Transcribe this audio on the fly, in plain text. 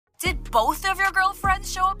both of your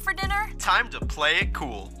girlfriends show up for dinner? Time to play it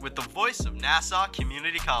cool with the voice of Nassau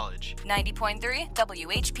Community College. 90.3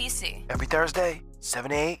 WHPC. Every Thursday,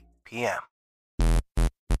 7 to 8 p.m.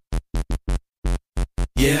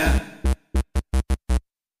 Yeah.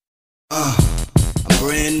 I'm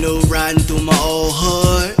brand new riding through my old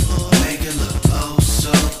hood. Make it look oh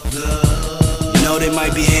so good. You know they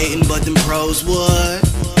might be hating, but them pros would.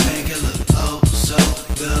 Make it look oh so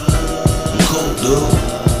good. I'm cool, dude.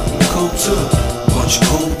 I'm cool too. Bunch of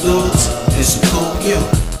cool dudes and some cool you.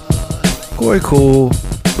 Corey Cool,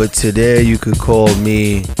 but today you could call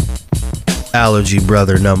me Allergy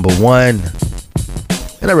Brother number 1.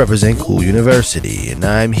 And I represent Cool University, and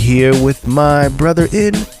I'm here with my brother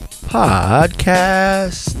in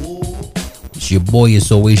podcast. It's your boy,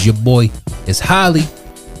 it's always your boy. It's Holly,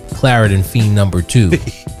 Claritin Fiend number 2,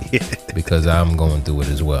 because I'm going through it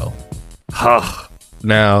as well.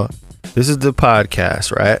 Now, this is the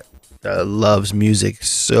podcast, right, that loves music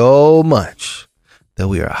so much that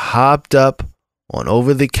we are hopped up on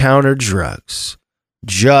over-the-counter drugs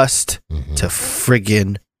just to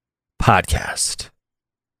friggin' podcast.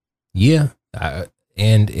 Yeah,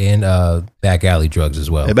 and back alley drugs as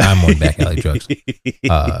well. I'm on back alley drugs.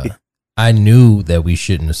 I knew that we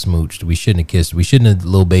shouldn't have smooched. We shouldn't have kissed. We shouldn't have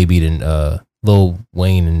Lil Babied and Lil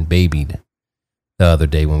Wayne and Babied the other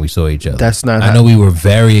day when we saw each other. That's not. I know we were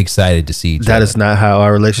very excited to see each other. That is not how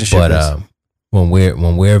our relationship is. When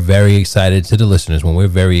we're very excited, to the listeners, when we're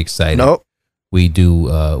very excited, nope. We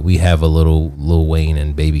do. We have a little Lil Wayne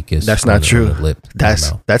and Baby kiss. That's not true. On the lip,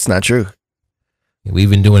 that's not true.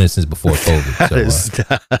 We've been doing it since before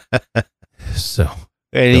COVID. So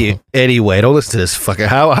anyway, don't listen to this fucker.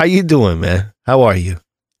 How you doing, man? How are you?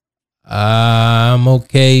 I'm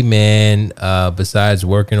okay, man. Besides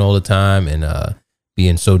working all the time and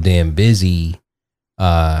being so damn busy,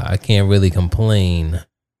 I can't really complain.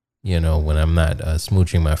 You know, when I'm not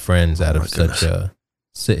smooching my friends out of such an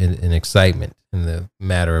excitement. In the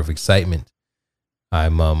matter of excitement,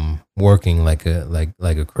 I'm working like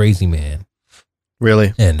a crazy man.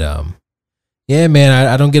 Really? And yeah, man,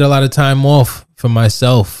 I don't get a lot of time off for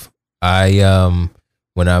myself. When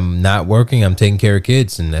I'm not working, I'm taking care of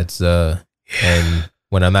kids, and that's and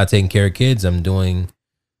when I'm not taking care of kids, I'm doing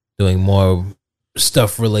more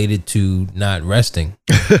stuff related to not resting.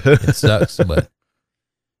 It sucks, but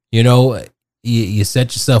you know, you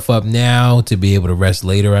set yourself up now to be able to rest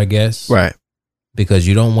later, I guess. Right. Because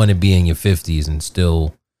you don't want to be in your 50s and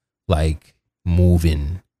still like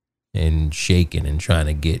moving and shaking and trying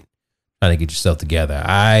to get yourself together.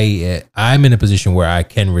 I'm in a position where I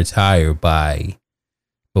can retire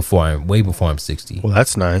before I'm 60. Well,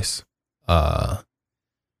 that's nice. Listeners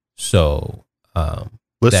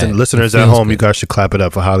at home, good. You guys should clap it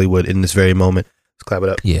up for Hollywood in this very moment. Let's clap it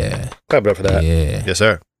up. Yeah. Clap it up for that. Yeah. Yes,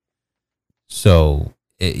 sir. So,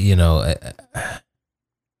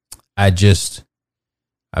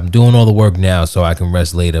 I'm doing all the work now so I can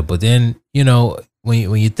rest later. But then, you know,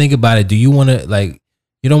 when you think about it, do you want to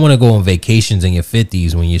you don't want to go on vacations in your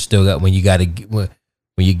 50s when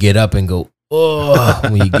you get up and go, oh,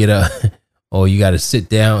 when you get up, or you got to sit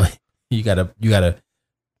down, you got to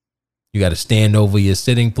stand over your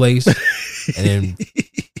sitting place and then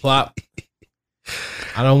plop.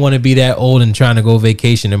 I don't want to be that old and trying to go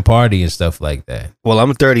vacation and party and stuff like that. Well,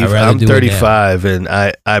 I'm 30. I'm 35, and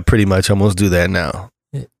I pretty much almost do that now.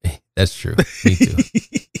 That's true. Me too.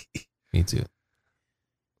 Me too.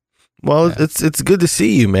 Well, yeah. It's good to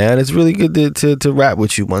see you, man. It's really good to rap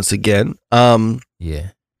with you once again. Yeah.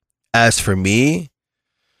 As for me,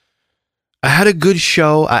 I had a good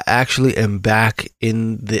show. I actually am back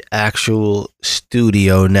in the actual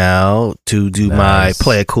studio now to do my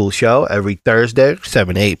Play It Cool show every Thursday,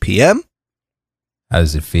 7 to 8 p.m. How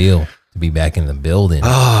does it feel to be back in the building?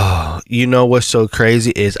 Oh, you know what's so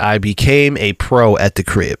crazy is I became a pro at the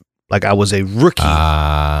crib. Like I was a rookie.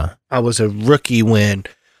 I was a rookie when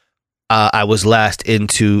I was last in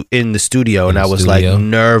the studio, and I was like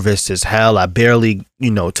nervous as hell. I barely,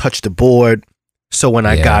 touched the board. So when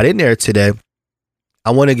I got in there today,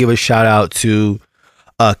 I want to give a shout out to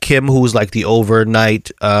Kim, who's like the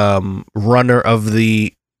overnight runner of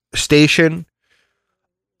the station.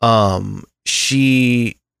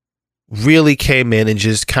 She really came in and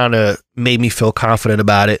just kind of made me feel confident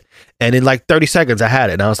about it. And in like 30 seconds, I had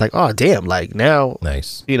it. And I was like, oh, damn, like now,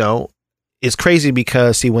 nice. It's crazy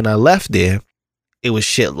because, see, when I left there, it was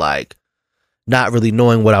shit like not really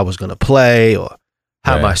knowing what I was going to play or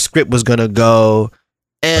how my script was going to go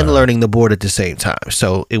and learning the board at the same time.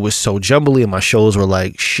 So it was so jumbly and my shows were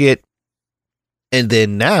like shit. And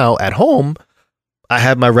then now at home, I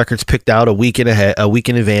have my records picked out a week in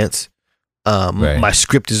advance. Right. My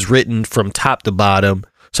script is written from top to bottom.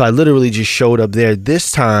 So I literally just showed up there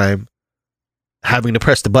this time having to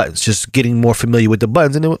press the buttons, just getting more familiar with the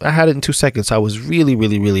buttons. And I had it in 2 seconds. So I was really,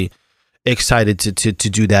 really, really excited to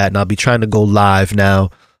do that. And I'll be trying to go live now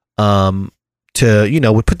to,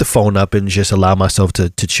 we put the phone up and just allow myself to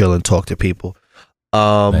chill and talk to people.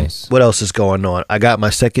 Nice. What else is going on? I got my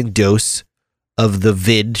second dose of the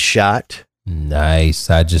vid shot. Nice.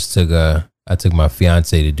 I took my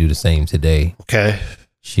fiance to do the same today. Okay.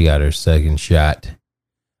 She got her second shot.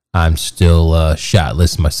 I'm still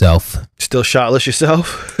shotless myself. Still shotless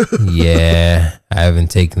yourself? Yeah. I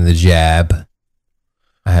haven't taken the jab.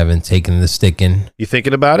 I haven't taken the sticking. You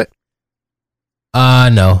thinking about it?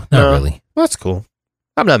 No, not really. That's cool.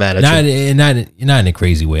 I'm not mad at you. Not in a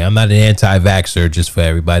crazy way. I'm not an anti-vaxxer, just for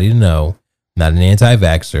everybody to know. Not an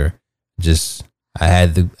anti-vaxxer. Just I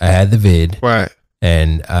had the vid. Right.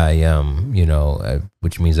 And I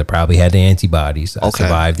which means I probably had the antibodies. I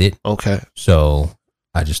survived it. Okay. So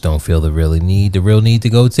I just don't feel the real need to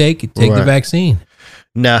go take the vaccine.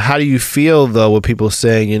 Now, how do you feel though with people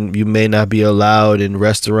saying you may not be allowed in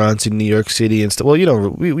restaurants in New York City and stuff? Well,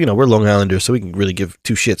 we're Long Islanders, so we can really give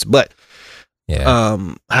two shits. But yeah,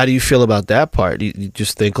 how do you feel about that part? You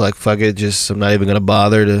just think like, fuck it, just I'm not even gonna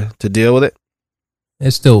bother to deal with it.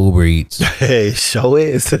 it's still Uber Eats. Hey, so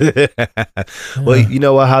is. Well, you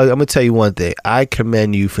know what? I'm gonna tell you one thing. I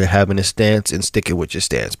commend you for having a stance and sticking with your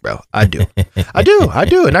stance, bro. I do, I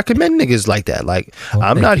do, and I commend niggas like that. Like,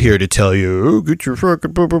 I'm not here to tell you, oh, get your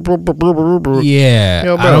fucking. Yeah,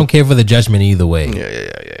 Yo, bro. I don't care for the judgment either way.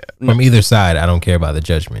 Yeah. From either side, I don't care about the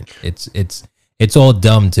judgment. It's all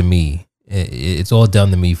dumb to me. It's all dumb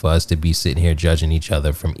to me for us to be sitting here judging each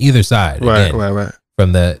other from either side. Right.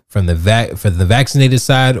 From the vaccinated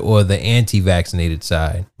side or the anti-vaccinated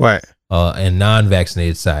side, Right. And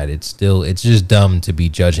non-vaccinated side. It's just dumb to be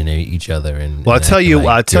judging each other. And Well, I'll tell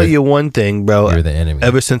you one thing, bro. You're the enemy.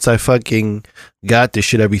 Ever since I fucking got this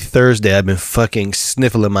shit every Thursday, I've been fucking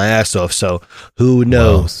sniffling my ass off. So who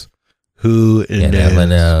knows? Who knows? You never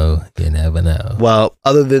know. Well,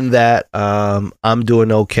 other than that, I'm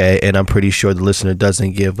doing okay, and I'm pretty sure the listener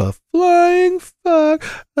doesn't give a flying fuck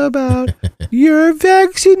about your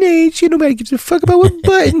vaccination. Nobody gives a fuck about what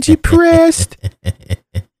buttons you pressed.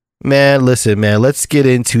 Man, listen, man, let's get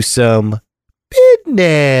into some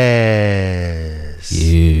business.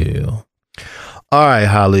 Yeah. All right,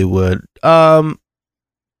 Hollywood. We only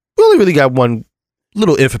really got one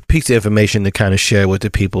little piece of information to kind of share with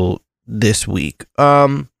the people this week.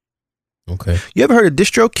 Okay. You ever heard of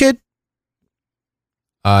DistroKid?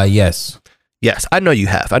 Yes. Yes, I know you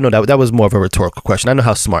have. I know that was more of a rhetorical question. I know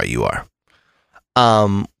how smart you are.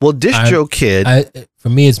 Well, DistroKid. For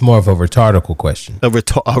me, it's more of a rhetorical question. A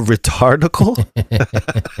rhetardical?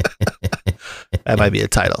 That might be a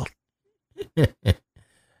title.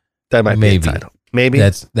 That might be a title. Maybe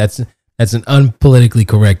that's an unpolitically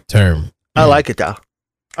correct term. I like it though.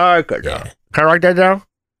 I like it though. Yeah. Can I write that down?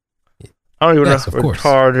 I don't even know. Yes, of course.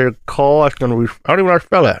 Rhetardical. I don't even know how to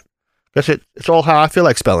spell that. That's it. It's all how I feel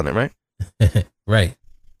like spelling it, right? Right.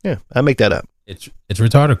 Yeah, I make that up. It's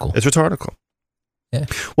rhetorical. It's rhetorical. Yeah.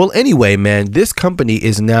 Well, anyway, man, this company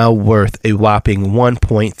is now worth a whopping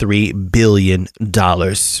 $1.3 billion.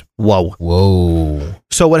 Whoa.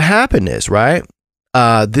 So what happened is, right?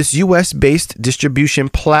 This US-based distribution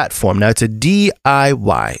platform. Now, it's a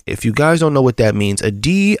DIY. If you guys don't know what that means, a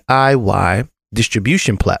DIY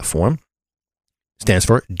distribution platform stands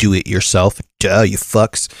for do it yourself. Duh, you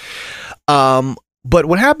fucks. But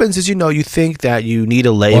what happens is, you think that you need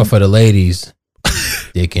a label. Or for the ladies,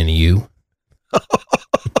 dick in you.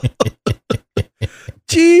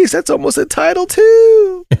 Jeez, that's almost a title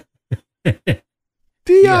too.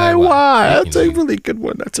 DIY. That's a really good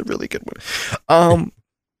one.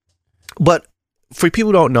 But for people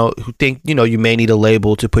who don't know, who think, you may need a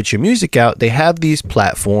label to put your music out, they have these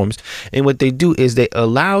platforms. And what they do is they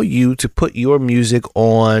allow you to put your music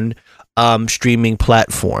on streaming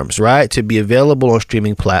platforms, right? To be available on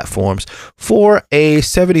streaming platforms for a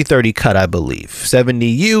 70-30 cut, I believe. 70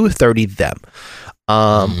 you, 30 them.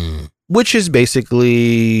 Which is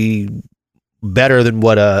basically better than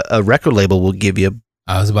what a record label will give you.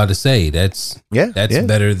 I was about to say that's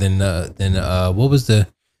better than what was the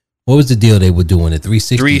deal they were doing, the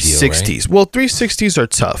 360 360s. Deal, right? Well, 360s are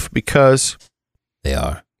tough because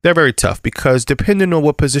they're very tough because depending on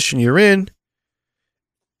what position you're in.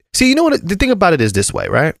 See, you know what? The thing about it is this way,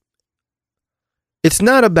 right? It's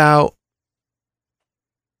not about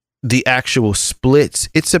the actual splits.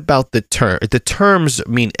 It's about the term. The terms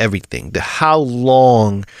mean everything. How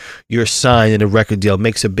long you're signed in a record deal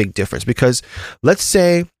makes a big difference because let's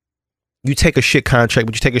say you take a shit contract,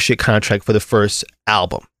 but you take a shit contract for the first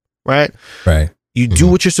album, right? Right. You do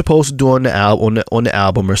what you're supposed to do on the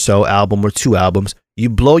album or so, album or 2 albums. You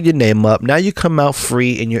blow your name up. Now you come out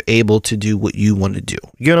free and you're able to do what you want to do.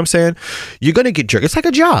 You know what I'm saying? You're going to get jerked. It's like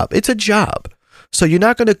a job. It's a job. So you're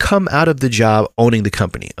not going to come out of the job owning the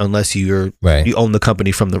company unless you own the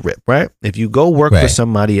company from the rip, right? If you go work for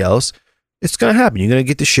somebody else, it's going to happen. You're going to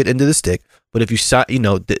get the shit into the stick. But if you saw,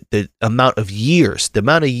 the amount of years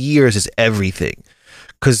is everything.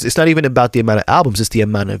 Because it's not even about the amount of albums, it's the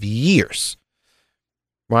amount of years.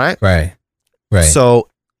 Right? Right. So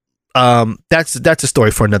that's a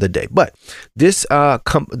story for another day. But this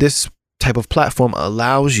this type of platform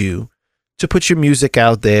allows you to put your music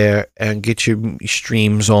out there and get your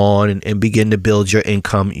streams on and begin to build your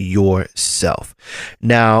income yourself.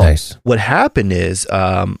 Now, what happened is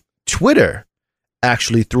Twitter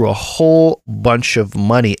actually threw a whole bunch of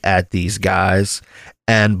money at these guys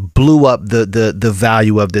and blew up the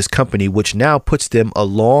value of this company, which now puts them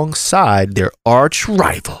alongside their arch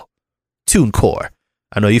rival, TuneCore.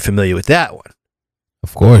 I know you're familiar with that one.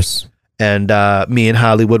 Of course. And me and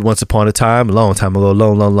Hollywood, once upon a time, long time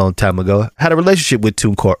ago, had a relationship with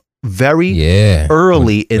TuneCore very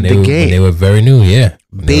early in the game. When they were very new, yeah.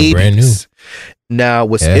 Babies. They were brand new. Now,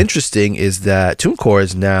 what's interesting is that TuneCore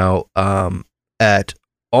is now at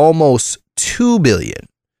almost 2 billion.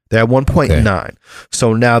 They're at 1.9.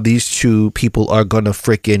 So now these two people are going to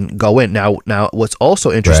freaking go in. Now, what's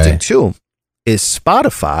also interesting too is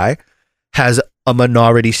Spotify has a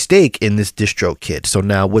minority stake in this DistroKid. So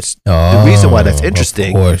now the reason why that's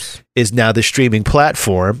interesting is now the streaming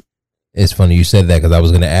platform. It's funny you said that because I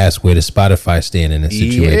was going to ask where does Spotify stand in this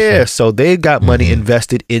situation. Yeah, so they got money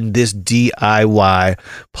invested in this DIY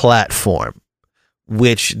platform,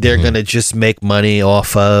 which they're going to just make money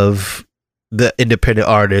off of the independent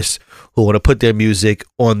artists who want to put their music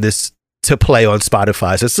on this to play on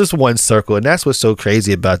Spotify. So it's just one circle. And that's what's so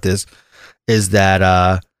crazy about this is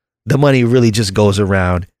that the money really just goes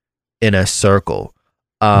around in a circle.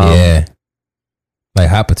 Like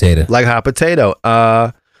hot potato.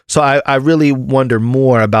 So I really wonder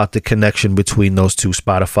more about the connection between those two,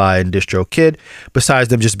 Spotify and DistroKid, besides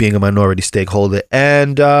them just being a minority stakeholder.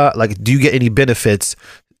 And do you get any benefits,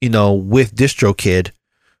 with DistroKid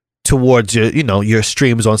towards your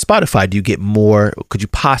streams on Spotify? Do you get more? Could you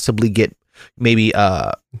possibly get maybe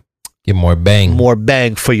get more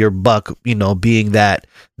bang for your buck? Being that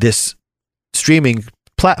this streaming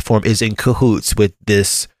platform is in cahoots with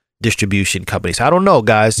this distribution companies. I don't know,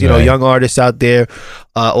 guys. Young artists out there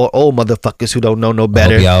or old motherfuckers who don't know no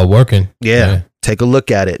better. Y'all working. Yeah, take a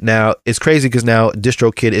look at it. Now, it's crazy because now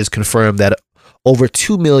DistroKid is confirmed that over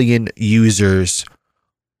 2 million users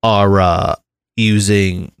are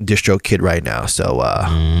using DistroKid right now. So,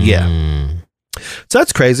 yeah. So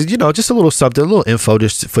that's crazy. Just a little something, a little info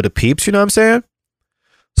just for the peeps. You know what I'm saying?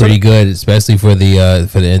 Pretty good, especially for the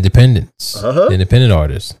independents, the independent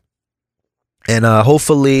artists. And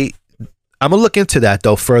hopefully, I'm gonna look into that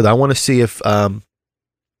though further. I want to see if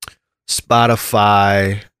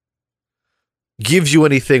Spotify gives you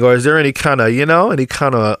anything, or is there any kind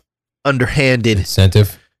of underhanded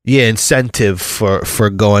incentive? Yeah, incentive for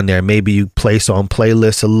going there. Maybe you place on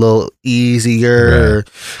playlists a little easier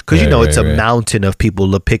because it's a mountain of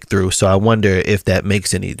people to pick through. So I wonder if that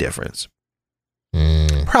makes any difference.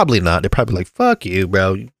 Probably not. They're probably like, "Fuck you,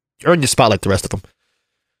 bro. You earn your spot like the rest of them."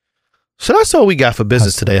 So that's all we got for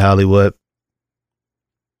business today, Hollywood.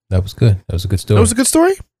 That was good. That was a good story. That was a good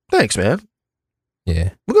story? Thanks, man.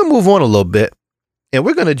 Yeah. We're going to move on a little bit, and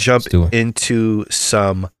we're going to jump into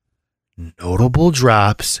some notable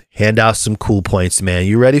drops, hand out some cool points, man.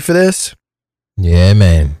 You ready for this? Yeah,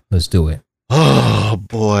 man. Let's do it. Oh,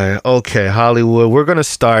 boy. Okay, Hollywood. We're going to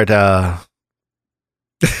start we're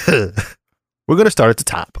going to start at the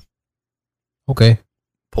top. Okay.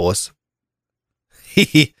 Pause.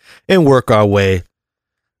 And work our way.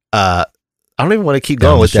 I don't even want to keep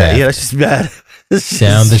going with that. Yeah, that's just bad.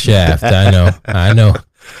 Down the shaft. I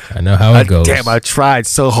know how it goes. Damn, I tried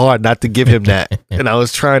so hard not to give him that. And I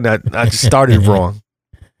was trying to, I just started wrong.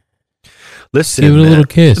 Listen, give it a little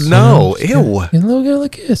kiss. No, ew. Give a little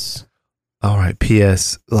kiss. All right,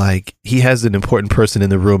 P.S. Like, he has an important person in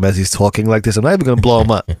the room as he's talking like this. I'm not even going to blow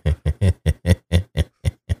him up.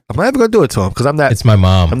 I'm not even going to do it to him because I'm not. It's my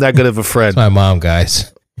mom. I'm that good of a friend. It's my mom,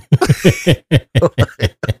 guys.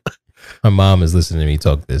 My mom is listening to me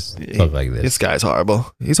talk like this. This guy's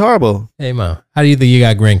horrible. He's horrible. Hey, mom. How do you think you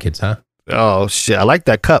got grandkids, huh? Oh, shit. I like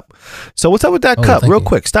that cup. So what's up with that cup? Real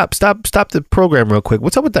quick. Stop the program real quick.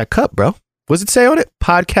 What's up with that cup, bro? What's it say on it?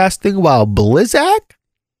 Podcasting while Blizzak?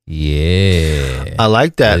 Yeah. I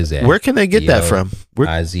like What is that. that? Where can they get that from?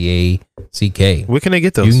 IZACK. Where can they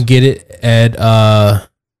get those? You can get it at oh,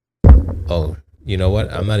 you know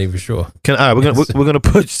what? I'm not even sure. All right, we're gonna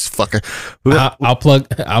put fucker. I'll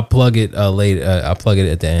plug it later. I'll plug it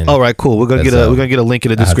at the end. All right, cool. We're gonna get a link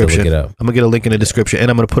in the I have to look description. it up. I'm gonna get a link in the description, and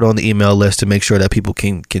I'm gonna put on the email list to make sure that people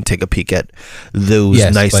can take a peek at those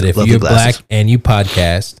nice, but if lovely you're glasses. black and you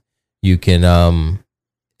podcast, you can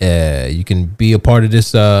be a part of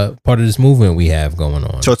this movement we have going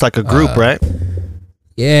on. So it's like a group, right?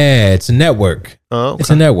 Yeah, it's a network. Oh, okay. It's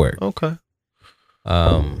a network. Okay.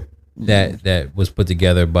 That was put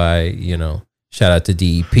together by, shout out to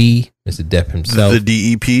DEP, Mr. Depp himself.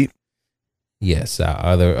 The DEP. Yes,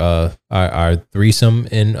 our threesome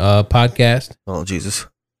in podcast. Oh Jesus.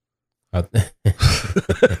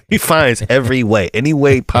 He finds any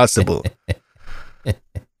way possible.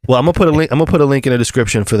 Well, I'm gonna put a link in the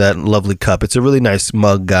description for that lovely cup. It's a really nice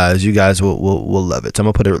mug, guys. You guys will love it. So I'm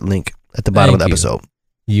gonna put a link at the bottom of the episode.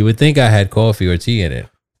 You would think I had coffee or tea in it.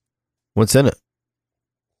 What's in it?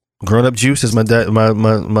 Grown up juice, as my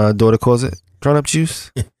daughter calls it. Grown up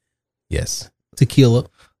juice. Yes, tequila.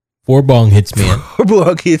 4 bong hits, man. 4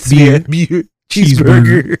 bong hits, Beer. man. Beer.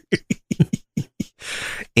 Cheeseburger.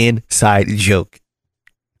 Inside joke.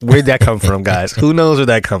 Where'd that come from, guys? Who knows where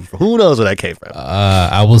that come from? Who knows where that came from?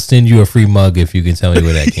 I will send you a free mug if you can tell me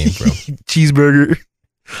where that came from. Cheeseburger.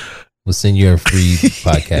 We'll send you a free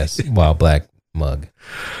podcast Wild Black mug.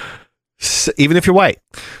 So, even if you're white.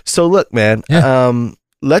 So look, man. Yeah.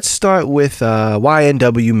 Let's start with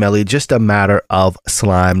YNW Melly. Just a matter of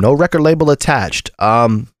slime. No record label attached.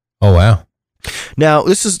 Oh wow. Now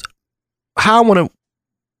this is how I want to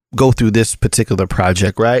go through this particular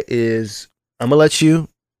project. Right? Is I'm gonna let you,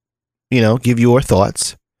 give your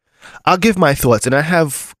thoughts. I'll give my thoughts, and I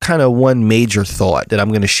have kind of one major thought that I'm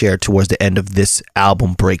going to share towards the end of this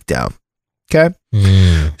album breakdown. Okay?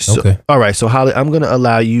 Okay. All right. So, Holly, I'm going to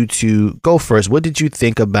allow you to go first. What did you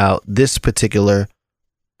think about this particular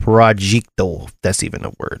projecto? That's even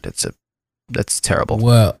a word. That's terrible.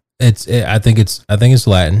 Well, I think it's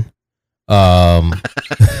Latin. I'm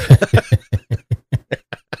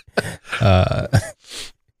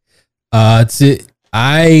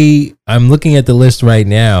looking at the list right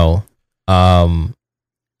now,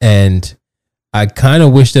 and I kind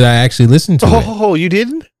of wish that I actually listened to it. Oh, you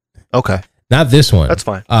didn't? Okay, not this one. That's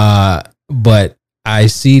fine. But I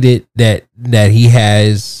see that he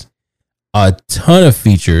has a ton of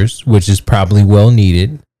features, which is probably well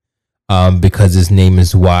needed. Because his name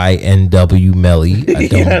is YNW Melly. I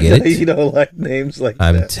don't get it. You don't like names like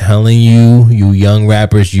that. I'm telling you, you young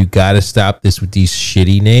rappers, you gotta stop this with these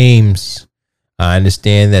shitty names. I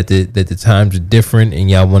understand that the times are different and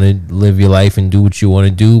y'all want to live your life and do what you want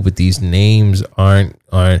to do, but these names aren't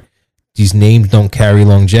these names don't carry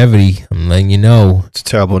longevity. I'm letting you know. It's a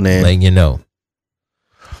terrible name. I'm letting you know.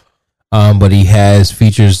 But he has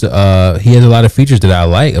features. He has a lot of features that I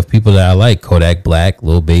like, of people that I like: Kodak Black,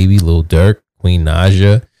 Lil Baby, Lil Durk, Queen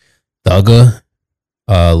Naja, Thugger,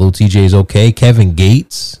 Lil TJ's okay, Kevin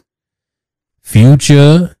Gates,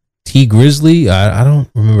 Future, T Grizzly. I don't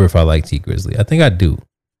remember if I like T Grizzly. I think I do.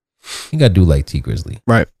 I think I do like T Grizzly.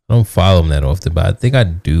 Right. I don't follow him that often, but I think I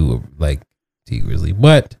do like T Grizzly.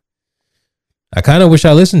 But I kind of wish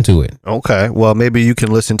I listened to it. Okay. Well, maybe you can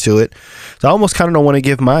listen to it. So I almost kind of don't want to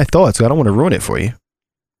give my thoughts. I don't want to ruin it for you.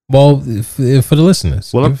 Well, for the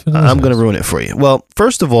listeners. Well, I'm going to ruin it for you. Well,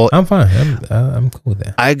 first of all, I'm fine. I'm cool with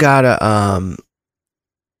that. I got a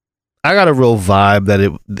real vibe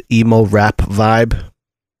the emo rap vibe.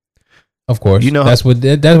 Of course. That's what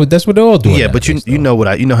they're all doing. Yeah, but you know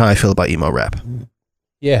how I feel about emo rap.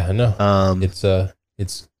 Yeah, I know.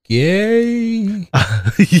 It's gay.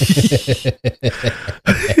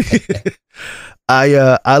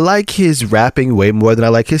 I like his rapping way more than I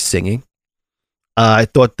like his singing. I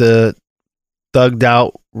thought the Thugged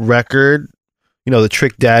Out record, the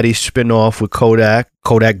Trick Daddy spinoff with Kodak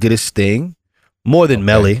did his thing more than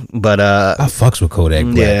Melly, but I fucks with Kodak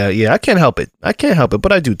Black. Yeah, I can't help it,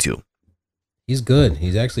 but I do too. He's good.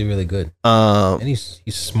 He's actually really good. And he's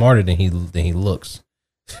smarter than he looks.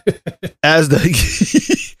 As the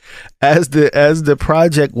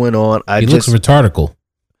project went on, he looks rhetardical.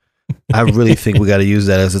 I really think we got to use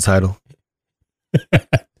that as a title.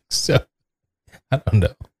 So I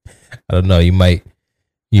don't know. You might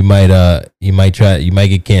get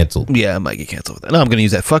canceled. Yeah, I might get canceled with that. No, I'm gonna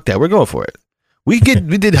use that. Fuck that. We're going for it. We did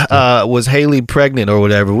was Haley pregnant or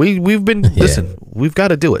whatever. We've been listen, we've got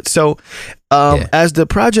to do it. So as the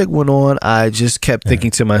project went on, I just kept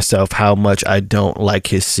thinking to myself how much I don't like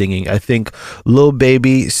his singing. I think Lil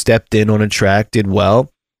Baby stepped in on a track, did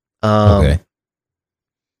well. Okay.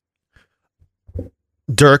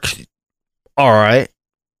 Dirk, all right.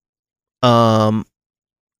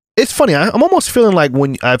 It's funny. I'm almost feeling like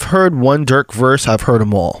when I've heard one Dirk verse, I've heard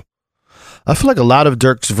them all. I feel like a lot of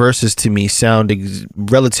Dirk's verses to me sound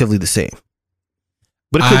relatively the same.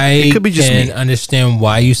 But it could be just me. I can understand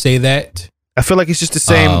why you say that. I feel like it's just the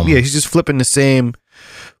same. He's just flipping the same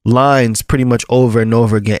lines pretty much over and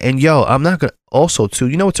over again. And yo, I'm not gonna. Also, too,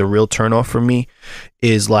 you know what's a real turnoff for me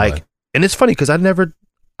is like, what? And it's funny because I'm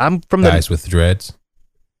from guys with dreads,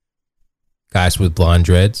 guys with blonde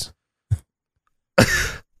dreads.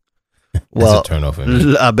 Well, a turn off for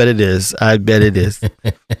me. I bet it is.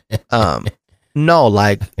 No,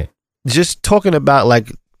 like just talking about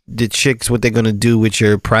like the chicks, what they're gonna do with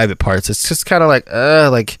your private parts. It's just kind of like,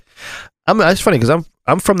 it's funny because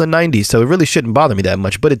I'm from the '90s, so it really shouldn't bother me that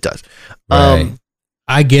much, but it does. Right.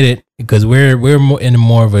 I get it because we're in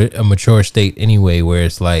more of a mature state anyway, where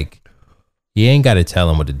it's like you ain't got to tell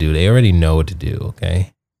them what to do; they already know what to do.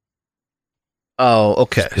 Okay. Oh,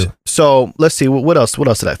 okay. So let's see. What else? What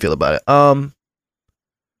else did I feel about it?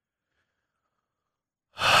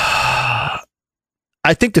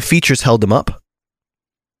 I think the features held him up.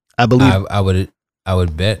 I believe. I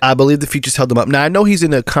would bet. I believe the features held him up. Now I know he's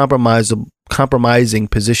in a compromising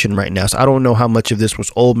position right now, so I don't know how much of this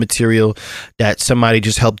was old material that somebody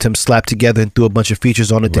just helped him slap together and threw a bunch of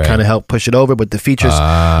features on it to kind of help push it over. But the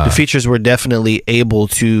features were definitely able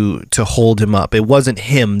to hold him up. It wasn't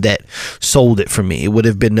him that sold it for me. It would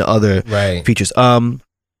have been the other features. At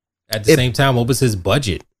the same time, what was his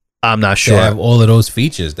budget? I'm not sure. To have all of those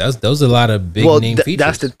features. Those are a lot of big name features.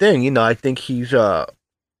 That's the thing. You know, I think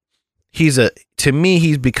to me,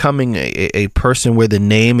 he's becoming a person where the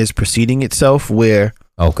name is preceding itself. Where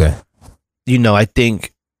you know, I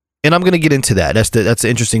think, and I'm gonna get into that. That's the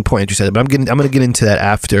interesting point that you said. But I'm gonna get into that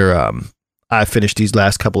after I finish these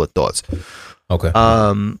last couple of thoughts. Okay.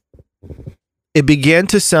 It began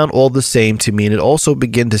to sound all the same to me, and it also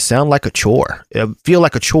began to sound like a chore. It feel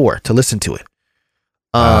like a chore to listen to it.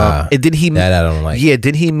 And then that I don't like. Yeah,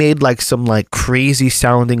 then he made like some like crazy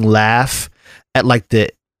sounding laugh at like the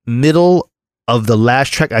middle of the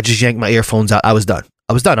last track. I just yanked my earphones out. I was done.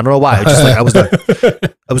 I don't know why. I was done.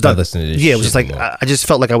 I was done. Yeah, it was just like I just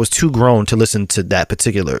felt like I was too grown to listen to that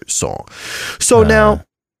particular song. So now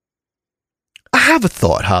I have a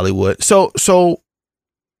thought, Hollywood. So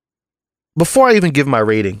before I even give my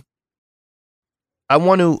rating, I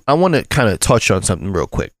want to kind of touch on something real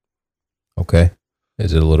quick. Okay.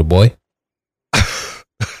 Is it a little boy?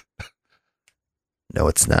 No,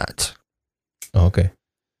 it's not. Oh, okay.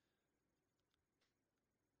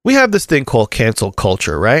 We have this thing called cancel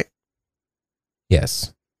culture, right?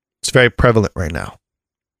 Yes. It's very prevalent right now.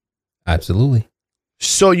 Absolutely.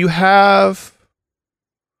 So you have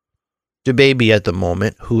the baby at the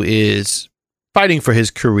moment who is fighting for his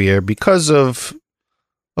career because of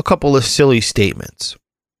a couple of silly statements.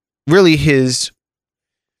 Really, his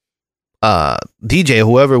DJ,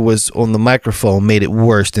 whoever was on the microphone, made it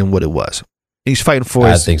worse than what it was. He's fighting for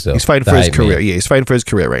his career. Yeah, he's fighting for his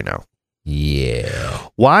career right now. Yeah.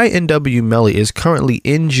 YNW Melly is currently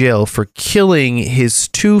in jail for killing his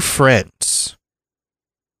two friends.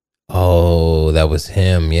 Oh, that was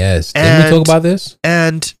him. Yes. Didn't we talk about this?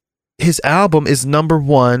 And his album is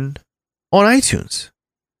 #1 on iTunes.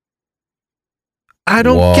 I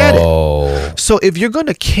don't get it. So if you're going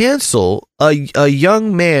to cancel a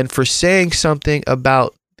young man for saying something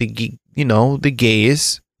about the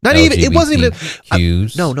gays, not even, it wasn't even,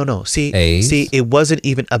 no. See, it wasn't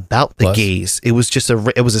even about the gays. It was just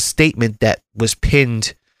it was a statement that was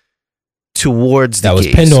pinned towards the gays. That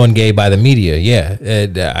was pinned on gay by the media. Yeah,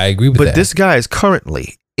 I agree with that. But this guy is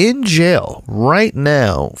currently in jail right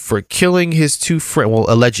now for killing his two friends. Well,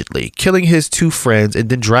 allegedly killing his two friends, and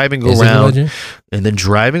then driving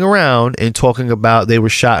around and talking about they were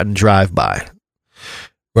shot in drive-by.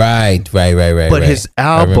 Right. But his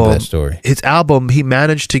album, I remember that story. He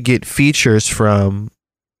managed to get features from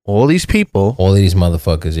all these people, all of these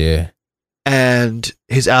motherfuckers. Yeah, and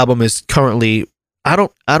his album is currently. I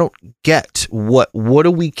don't get what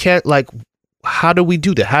do we can't like. How do we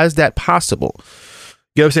do that? How is that possible?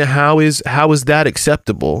 You know what I'm saying? How is that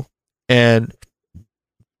acceptable? And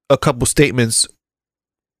a couple statements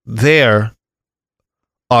there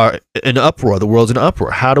are in uproar. The world's in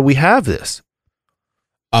uproar. How do we have this?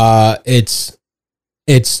 It's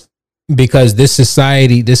because this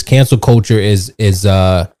society, this cancel culture is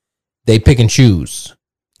they pick and choose.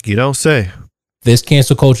 You don't say. This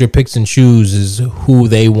cancel culture picks and chooses who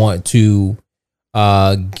they want to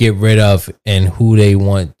get rid of and who they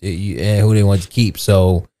want to keep.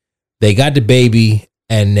 So they got the baby,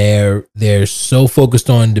 and they're so focused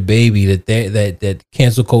on the baby that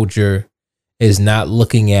cancel culture is not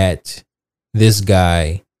looking at this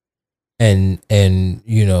guy and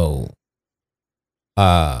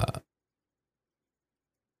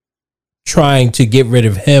trying to get rid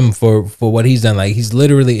of him for what he's done. Like, he's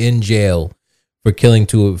literally in jail for killing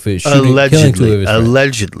two of his friends.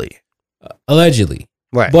 Allegedly.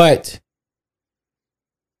 Right. But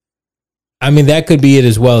I mean, that could be it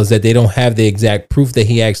as well, is that they don't have the exact proof that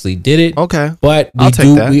he actually did it. Okay. But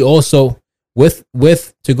we also with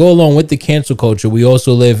to go along with the cancel culture, we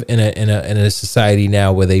also live in a society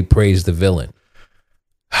now where they praise the villain.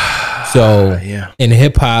 So in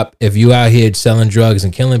hip hop, if you out here selling drugs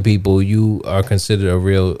and killing people, you are considered a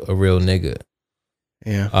real nigga.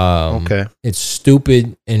 Yeah. Okay. It's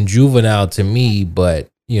stupid and juvenile to me, but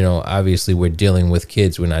obviously we're dealing with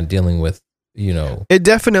kids. We're not dealing with it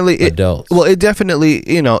definitely adults. It definitely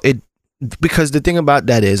because the thing about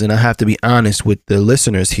that is, and I have to be honest with the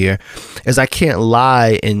listeners here, is I can't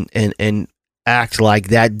lie and act like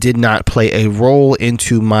that did not play a role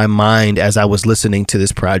into my mind as I was listening to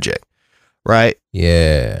this project. Right?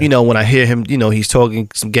 Yeah. When I hear him, he's talking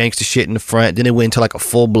some gangster shit in the front, then it went into like a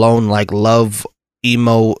full blown like love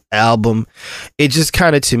emo album. It just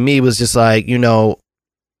kind of, to me, was just like,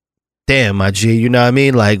 damn, my G, you know what I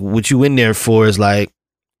mean? Like, what you in there for is like,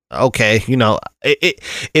 okay,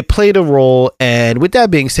 it played a role. And with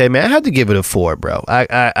that being said, man, I had to give it a 4, bro.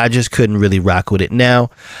 I just couldn't really rock with it. Now,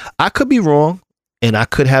 I could be wrong, and I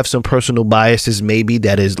could have some personal biases maybe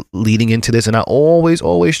that is leading into this. And I always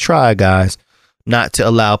try, guys, not to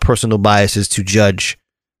allow personal biases to judge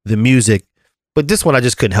the music. But this one, I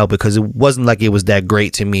just couldn't help it because it wasn't like it was that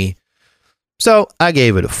great to me. So I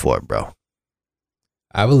gave it a 4, bro.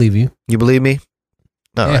 I believe you. You believe me?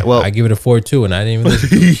 All right. Well, I give it a 4 too, and I didn't even listen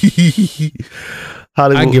to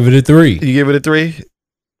Hollywood, I give it a 3. You give it a 3?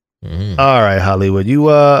 Mm-hmm. All right, Hollywood. You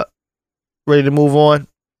ready to move on?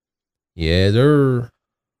 Yeah, sir.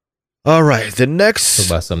 All right. The next. Talk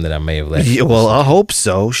about something that I may have left. Yeah, well, I hope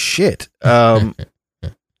so. Shit. The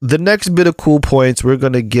next bit of cool points we're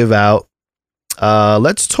gonna give out.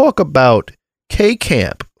 Let's talk about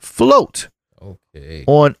K-Camp Float. Okay.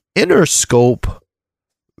 On Interscope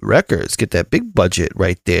Records. Get that big budget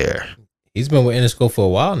right there. He's been with Interscope for a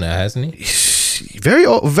while now, hasn't he? Very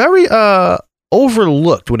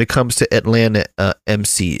overlooked when it comes to Atlanta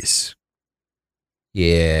MCs.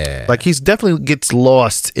 Yeah. Like, he's definitely gets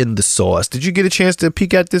lost in the sauce. Did you get a chance to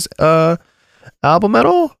peek at this album at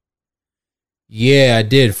all? Yeah, I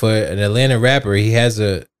did. For an Atlanta rapper, he has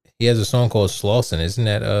a song called Slauson. Isn't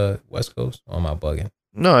that West Coast? Or am I bugging?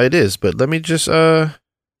 No, it is, but let me just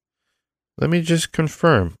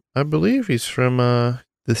confirm. I believe he's from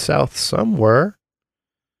the South somewhere.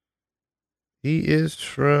 He is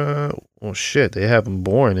from, oh shit, they have him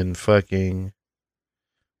born in fucking,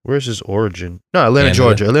 where's his origin? No, Atlanta,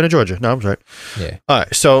 Georgia. Atlanta, Georgia. No, I'm right. Yeah. All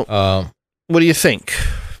right. So, what do you think?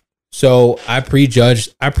 So I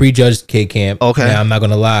prejudged K-Camp. Okay. Now, I'm not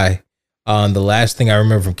gonna lie. The last thing I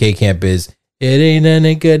remember from K-Camp is "It ain't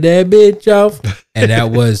nothing cut that bitch off," and I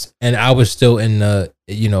was still in the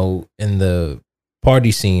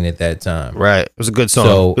party scene at that time. Right. It was a good song.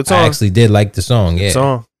 So good song. I actually did like the song. Yeah. Good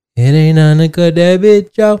song. It ain't nothing cut that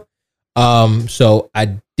bitch off. So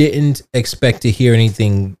I didn't expect to hear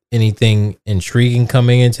anything intriguing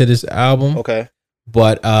coming into this album. Okay.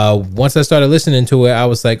 But once I started listening to it, I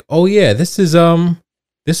was like, oh yeah, this is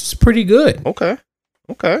pretty good. Okay.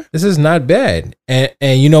 This is not bad. And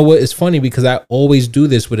you know what? It's funny because I always do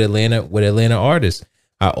this with Atlanta artists.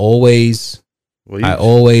 I always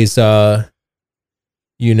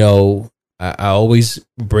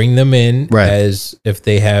bring them in as if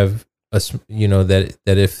they have that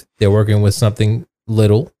if they're working with something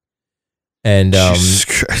little and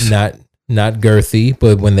not girthy,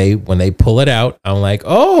 but when they pull it out, I'm like,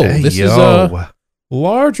 oh, this is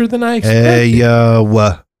larger than I expected.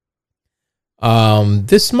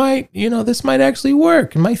 This might actually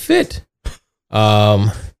work. It might fit.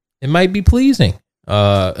 It might be pleasing.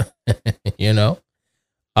 That's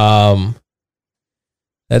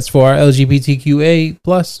for our LGBTQA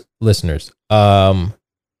plus listeners.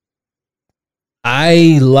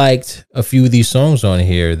 I liked a few of these songs on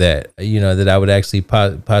here that I would actually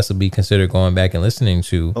possibly consider going back and listening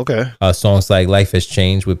to. Okay. Songs like "Life Has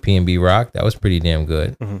Changed" with P&B Rock, that was pretty damn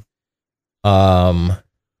good. Mm-hmm.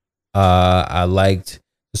 I liked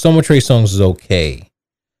the Summer Trey songs is okay,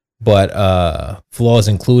 but "Flaws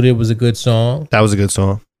Included" was a good song. That was a good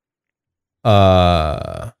song.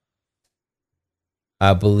 I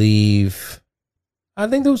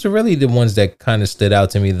think those are really the ones that kind of stood out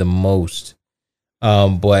to me the most.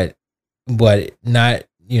 But not,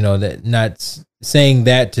 not saying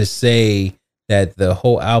that to say that the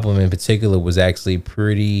whole album in particular was actually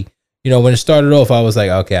pretty. When it started off, I was like,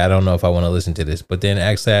 okay, I don't know if I want to listen to this. But then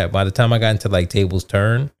actually, by the time I got into like Tables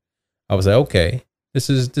Turn, I was like, okay, this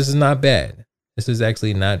is not bad. This is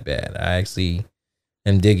actually not bad. I actually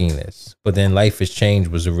am digging this. But then Life Has Changed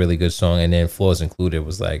was a really good song, and then Flaws Included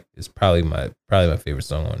was like, it's probably my favorite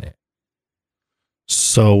song on there.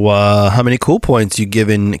 So how many cool points you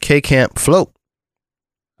giving K Camp Float?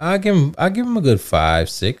 I give him a good 5,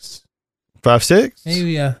 6. 5, 6?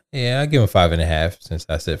 Maybe I give him 5.5 since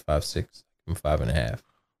I said 5, 6. Give him 5.5.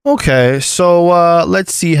 Okay, so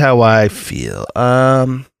let's see how I feel.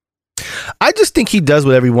 I just think he does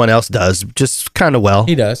what everyone else does, just kind of well.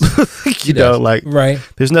 He does. you know, like right.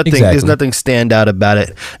 There's nothing stand out about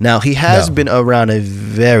it. Now he has been around a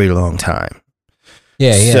very long time.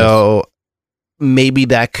 Yeah. So maybe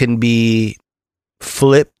that can be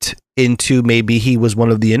flipped into maybe he was one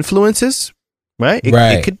of the influences, right?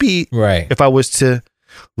 It could be right. If I was to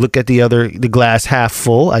look at the glass half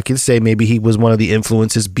full, I could say maybe he was one of the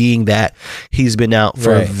influences, being that he's been out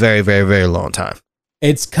for a very, very, very long time.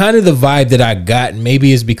 It's kind of the vibe that I got.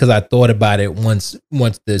 Maybe it's because I thought about it once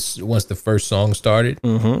the first song started.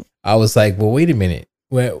 Mm-hmm. I was like, well, wait a minute.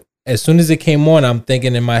 Well, as soon as it came on, I'm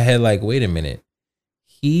thinking in my head, like, wait a minute.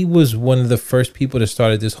 He was one of the first people that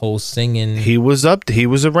started this whole singing. He was around. He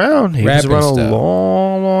was around a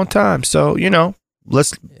long, long time. So, we can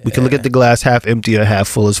look at the glass half empty or half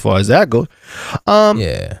full as far as that goes.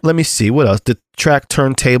 Let me see what else. The track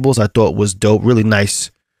Turntables I thought was dope. Really nice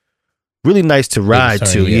to ride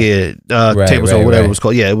to. Tables or whatever it was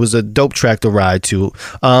called. Yeah, it was a dope track to ride to.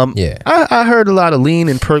 I heard a lot of lean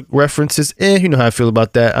and perk references. You know how I feel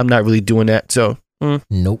about that. I'm not really doing that. So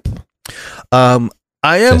nope.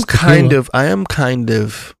 I am kind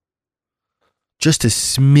of just a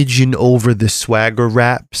smidgen over the swagger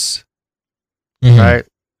raps. Mm-hmm. Right?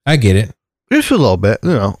 I get it. Just a little bit,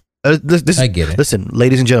 I get it. Listen,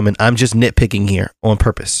 ladies and gentlemen, I'm just nitpicking here on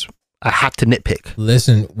purpose. I have to nitpick.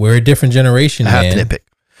 Listen, we're a different generation, man. I have to nitpick.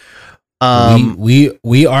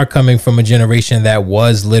 We are coming from a generation that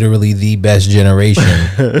was literally the best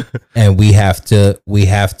generation, and we have to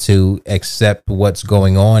accept what's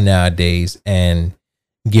going on nowadays and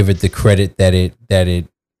give it the credit that it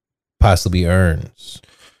possibly earns.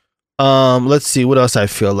 Let's see what else I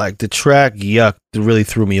feel like. The track Yuck really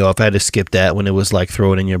threw me off. I had to skip that when it was like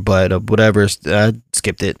throw it in your butt or whatever. I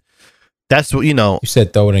skipped it. That's what, You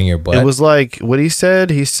said throw it in your butt. It was like what he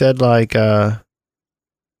said. He said like I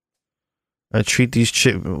treat these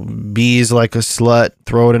bees like a slut,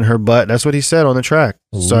 throw it in her butt. That's what he said on the track.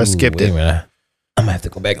 So I skipped it. I'm gonna have to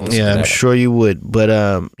go back and listen to that. I'm sure you would. But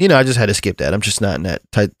I just had to skip that. I'm just not in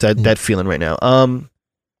that feeling right now.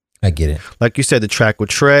 I get it. Like you said, the track with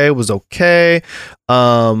Trey was okay.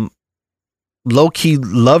 Low-key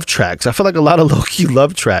love tracks. I feel like a lot of low-key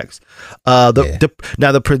love tracks. Now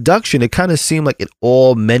the production, it kind of seemed like it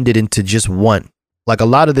all mended into just one. Like a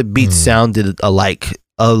lot of the beats sounded alike,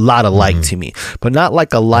 a lot alike to me, but not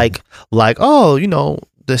like like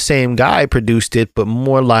the same guy produced it, but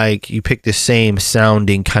more like you picked the same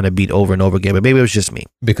sounding kind of beat over and over again. But maybe it was just me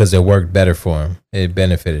because it worked better for him. It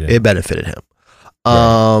benefited him.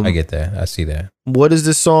 Right. I get that. I see that. What is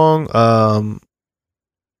this song?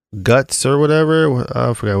 Guts or whatever.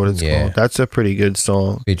 I forgot what it's called. That's a pretty good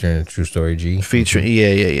song. Featuring True Story G. Featuring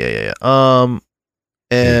yeah.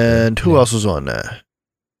 And who else was on that?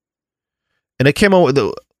 And it came on with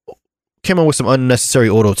some unnecessary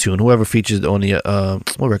auto tune. Whoever featured on the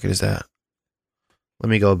what record is that? Let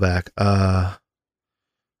me go back. Let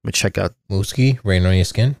me check out Mooski, Rain on Your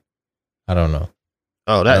Skin. I don't know.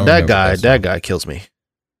 Oh, that guy kills me.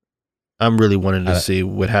 I'm really wanting to see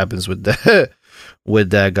what happens with that with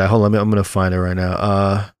that guy. Hold on, I'm gonna find it right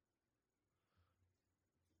now.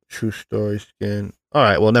 True Story Skin. All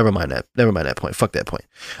right, well, never mind that point. Fuck that point.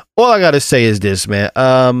 All I gotta say is this, man.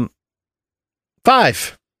 5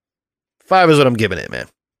 is what I'm giving it, man.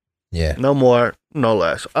 Yeah. No more, no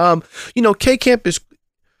less. K Camp is.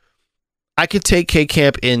 I could take K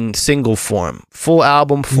Camp in single form, full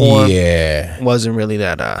album form. Yeah. Wasn't really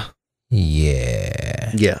that.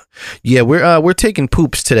 Yeah. We're taking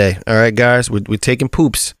poops today. All right, guys. We're taking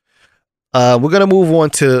poops. We're gonna move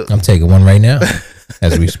on to. I'm taking one right now,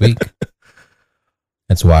 as we speak.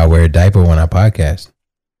 That's why I wear a diaper when I podcast.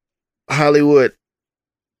 Hollywood.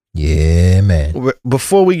 Yeah, man.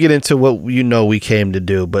 Before we get into what we came to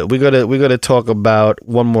do, but we're gonna talk about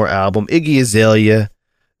one more album, Iggy Azalea,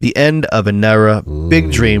 The End of an Era,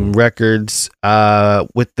 Big Dream Records,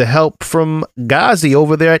 with the help from Ghazi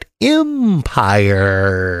over there at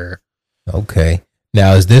Empire. Okay.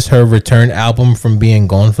 Now, is this her return album from being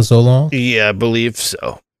gone for so long? Yeah, I believe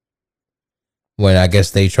so. when I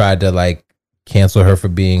guess they tried to like cancel her for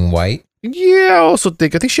being white. Yeah, I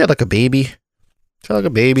think she had like a baby. She had like a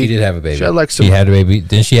baby. She did have a baby. She had like some. She had a baby.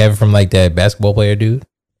 Didn't she have it from like that basketball player dude?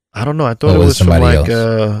 I don't know. I thought Or it was was from somebody like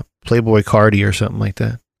else? Playboy Cardi or something like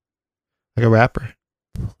that, like a rapper.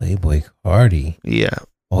 Playboy Cardi. Yeah.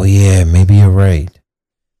 Oh yeah, maybe you're right.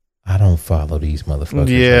 I don't follow these motherfuckers.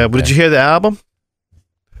 Yeah, but did you hear the album?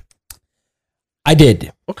 I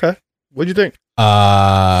did. Okay. What'd you think?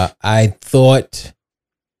 I thought,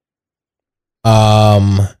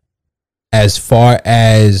 as far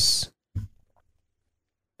as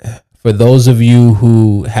for those of you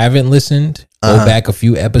who haven't listened, go back a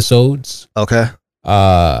few episodes. Okay.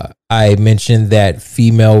 I mentioned that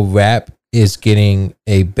female rap is getting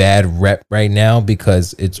a bad rep right now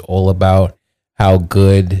because it's all about how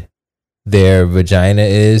good their vagina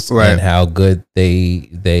is, right, and how good they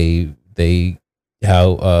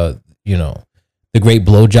how you know, the great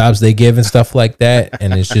blowjobs they give and stuff like that.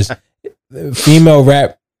 And it's just female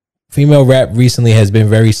rap recently has been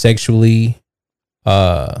very sexually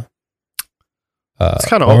it's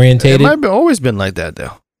kind of orientated. It might have always been like that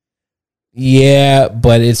though. Yeah,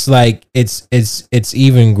 but it's like it's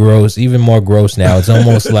even more gross now. It's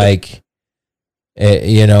almost like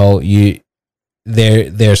you know, they're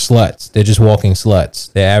sluts. They're just walking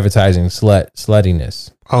sluts. They're advertising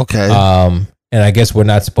sluttiness. Okay. And I guess we're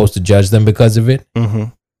not supposed to judge them because of it. Mm-hmm.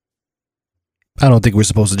 I don't think we're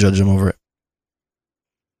supposed to judge them over it.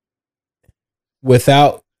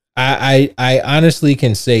 Without, I honestly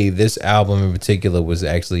can say this album in particular was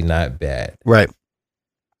actually not bad. Right.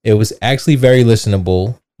 It was actually very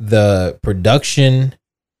listenable. The production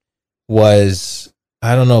was,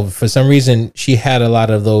 I don't know, for some reason she had a lot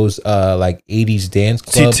of those like 80s dance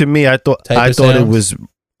club. See, to me, I thought it was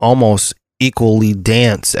almost equally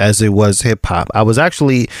dance as it was hip hop. I was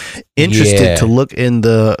actually interested to look in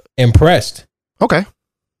the impressed. Okay.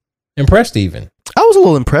 Impressed even. I was a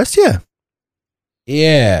little impressed, yeah.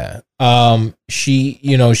 Yeah. She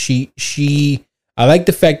I like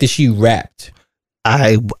the fact that she rapped.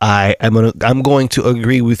 I'm going to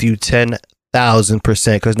agree with you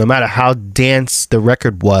 10,000% because no matter how dance the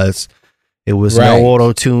record was, it was no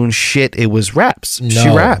auto-tune shit. It was raps. No. She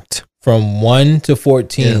rapped from 1 to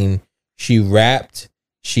 14. Yeah. She rapped.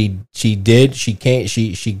 She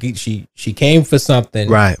came for something,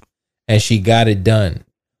 right? And she got it done.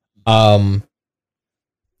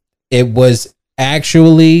 It was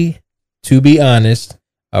actually, to be honest,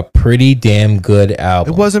 a pretty damn good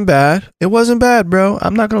album. It wasn't bad. It wasn't bad, bro.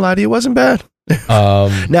 I'm not gonna lie to you. It wasn't bad.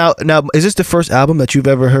 Now, is this the first album that you've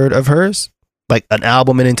ever heard of hers? Like an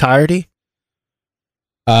album in entirety?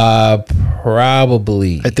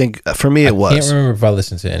 Probably. I think for me it was. I can't remember if I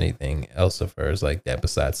listened to anything else of hers like that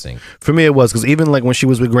besides Sing. For me it was, because even like when she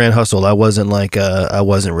was with Grand Hustle, I wasn't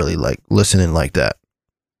really like listening like that.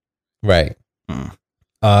 Right.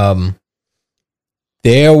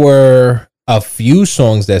 There were a few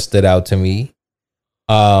songs that stood out to me.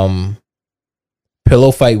 Pillow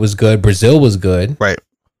Fight was good. Brazil was good. Right.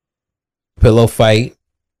 Pillow Fight.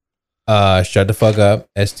 Shut the fuck up.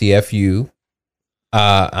 STFU.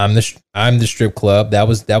 I'm the strip club. That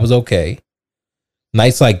was okay.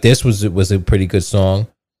 Nights Like This was a pretty good song.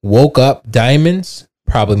 Woke Up Diamonds,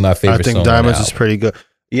 probably my favorite song. I think Diamonds is pretty good.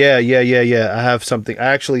 Yeah. I have something. I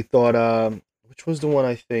actually thought which was the one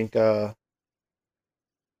I think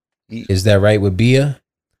Is That Right with Bia?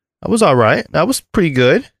 That was all right. That was pretty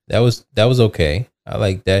good. That was okay. I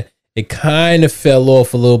like that. It kind of fell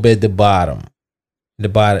off a little bit at the bottom.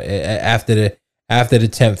 After the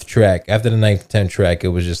 10th track, after the 9th, 10th track, it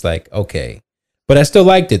was just like, okay. But I still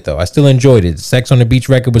liked it, though. I still enjoyed it. Sex on the Beach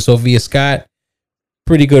record with Sophia Scott,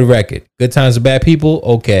 pretty good record. Good Times with Bad People,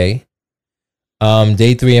 okay.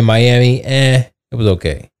 Day 3 in Miami, it was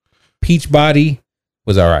okay. Peach Body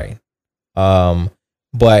was all right.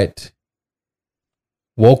 But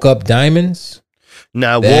Woke Up Diamonds?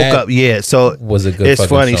 Now, Woke Up, yeah. So was a good it's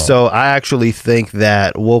funny. song. So I actually think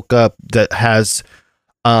that Woke Up that has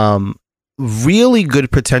really good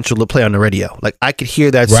potential to play on the radio. Like I could hear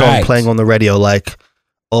that song playing on the radio like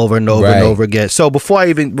over and over and over again. So before I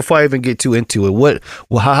even get too into it,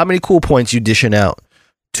 how many cool points you dishing out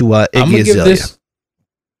to Iggy Azalea?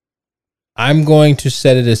 I'm going to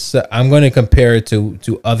set it as I'm going to compare it to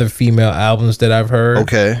other female albums that I've heard.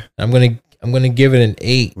 Okay. I'm going to give it an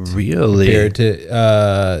 8. Really? Compared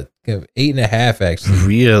to 8.5 actually.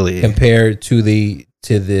 Really? Compared to the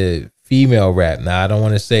female rap. Now I don't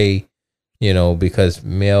want to say, because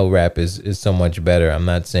male rap is so much better. I'm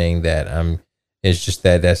not saying that. It's just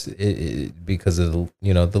that's because of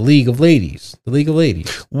the League of Ladies. The League of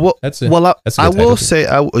Ladies. Well, that's I will say,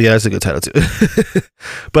 that's a good title too.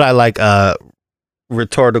 But I like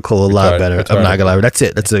Rhetardical a lot better. I'm not gonna lie. That's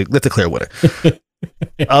it. That's a clear winner.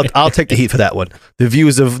 I'll take the heat for that one. The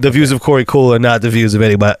views of Corey Cool are not the views of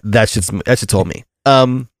anybody. That shit's all me.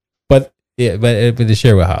 But to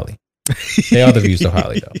share with Holly, they are the views of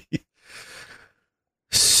Holly though.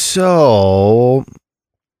 So,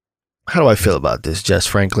 how do I feel about this, Jess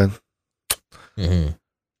Franklin?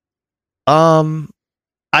 Mm-hmm.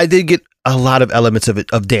 I did get a lot of elements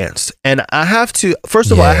of dance, and I have to.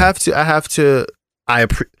 First of all, I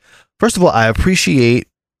appreciate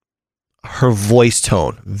her voice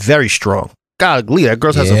tone. Very strong. Golly, that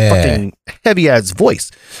girl has a fucking heavy ass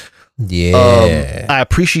voice. Yeah. I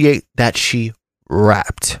appreciate that she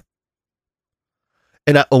rapped.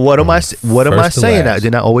 And what am I saying?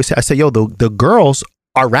 Then I always say, I say, yo, the girls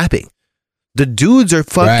are rapping. The dudes are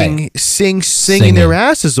fucking singing their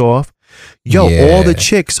asses off. Yo, all the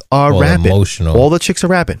chicks are rapping. Emotional. All the chicks are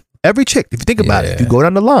rapping. Every chick, if you think about it, if you go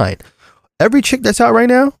down the line, every chick that's out right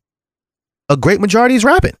now, a great majority is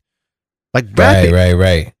rapping. Like rapping.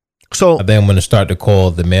 Right. So I think I'm going to start to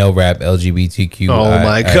call the male rap LGBTQ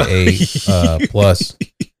plus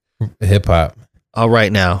hip hop. All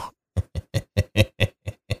right now.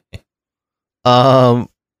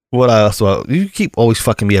 What else? Well, you keep always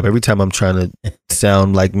fucking me up every time I'm trying to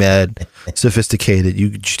sound like mad sophisticated. You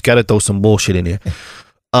just gotta throw some bullshit in here.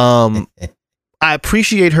 I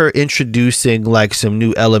appreciate her introducing like some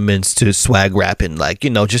new elements to swag rapping, like, you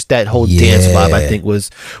know, just that whole dance vibe. I think was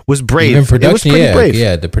brave. Even production, it was pretty brave.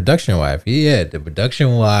 Yeah, the production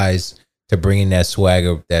wise, to bring in that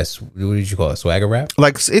swagger. That's what did you call it? Swagger rap?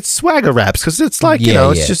 Like it's swagger raps because it's like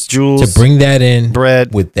it's just jewels to bring that in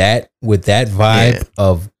bread with that vibe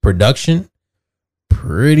of production.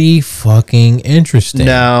 Pretty fucking interesting.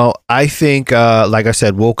 Now I think, like I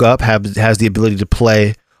said, Woke Up has the ability to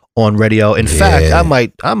play on radio. In fact,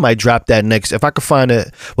 I might drop that next if I could find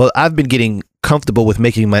it. Well, I've been getting comfortable with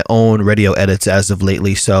making my own radio edits as of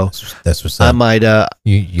lately, so that's what's up. I might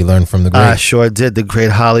you learned from the great. I sure did. The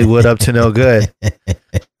great Hollywood up to no good.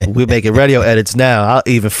 We're making radio edits now. I'll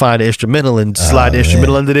even find an instrumental and slide the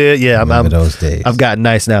instrumental under there. Yeah, I'm those days. I've gotten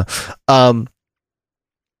nice now.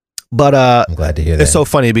 But I'm glad to hear that. It's so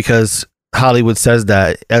funny because Hollywood says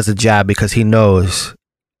that as a jab because he knows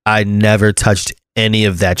I never touched any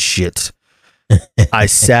of that shit. I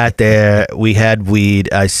sat there, we had weed,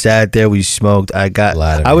 I sat there, we smoked, I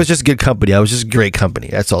was just good company. I was just great company.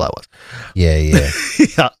 That's all I was. Yeah.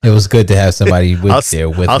 It was good to have somebody with me. I'll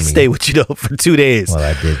stay with you though for 2 days. Well,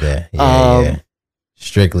 I did that. Yeah.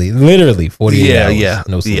 Strictly, literally 48 hours. Yeah.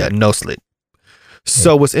 No sleep. Yeah, no sleep.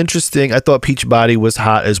 So what's interesting, I thought Peach Body was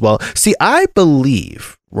hot as well. See, I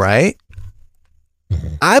believe, right?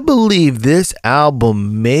 I believe this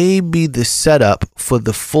album may be the setup for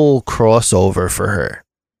the full crossover for her.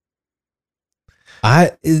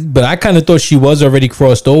 But I kind of thought she was already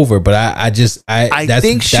crossed over, but I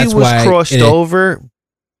think she was crossed over,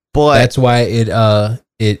 but that's why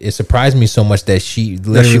it surprised me so much that she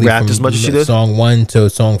literally rapped as much as she did. Song 1 to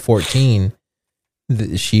song 14,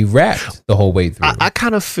 she rapped the whole way through. I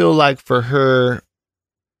kind of feel like for her,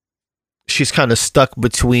 she's kind of stuck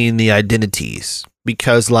between the identities.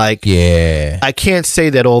 Because I can't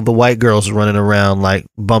say that all the white girls are running around like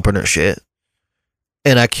bumping her shit,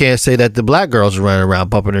 and I can't say that the black girls are running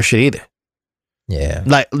around bumping her shit either. Yeah,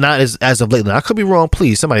 like not as of lately. I could be wrong.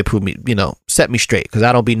 Please, somebody prove me. Set me straight because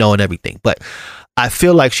I don't be knowing everything. But I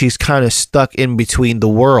feel like she's kind of stuck in between the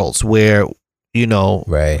worlds where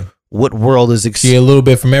right. What world is she a little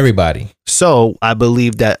bit from everybody. So I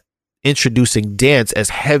believe that introducing dance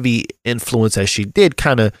as heavy influence as she did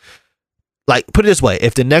kind of. Like, put it this way,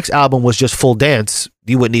 if the next album was just full dance,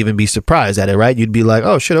 you wouldn't even be surprised at it, right? You'd be like,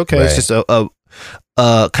 oh shit, okay, right. It's just a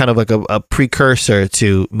kind of like a precursor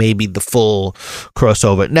to maybe the full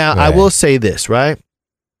crossover. Now, I will say this, right?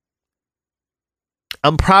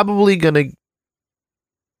 I'm probably gonna.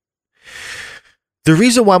 The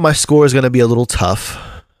reason why my score is gonna be a little tough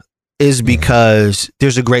is because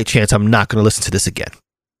there's a great chance I'm not gonna listen to this again.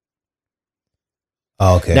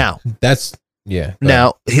 Okay. Now that's. Yeah.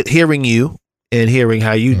 Now, hearing you and hearing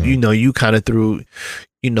how you kind of threw,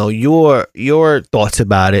 your thoughts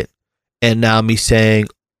about it, and now me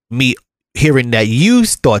hearing that you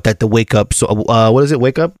thought that the Wake Up, what is it?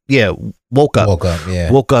 Wake Up? Yeah, Woke Up. Woke Up.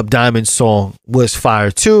 Yeah. Woke Up Diamond song was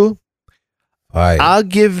fire too. All right. I'll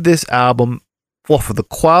give this album for the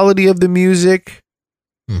quality of the music,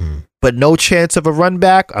 but no chance of a run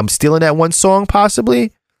back. I'm stealing that one song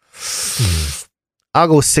possibly. I'll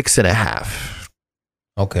go 6.5.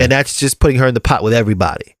 Okay. And that's just putting her in the pot with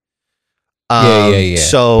everybody. Yeah.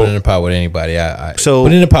 So put in the pot with anybody.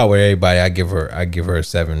 Put in the pot with everybody. I give her a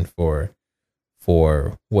 7 for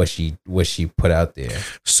for what she put out there.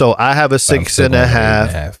 So I have a But I'm 6 still and a going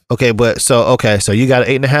with half. 8.5. Okay, so you got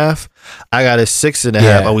an 8.5. I got a 6.5.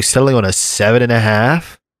 Yeah. Are we settling on a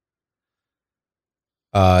 7.5?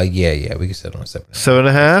 Yeah, we can settle on 7.5.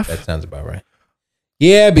 7.5? That sounds about right.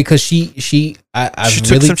 Yeah, because she She really took some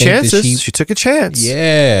think that chances. She took a chance.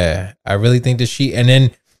 Yeah, I really think that and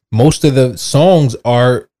then most of the songs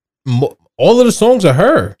are, all of the songs are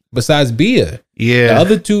her besides Bia. Yeah.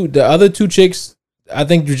 The other two chicks, I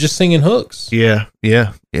think they're just singing hooks. Yeah.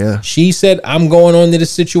 She said, "I'm going on to this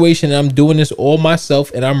situation. And I'm doing this all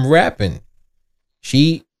myself, and I'm rapping."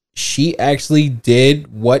 She actually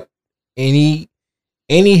did what any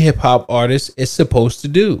hip hop artist is supposed to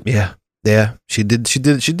do. Yeah. She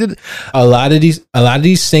did. A lot of these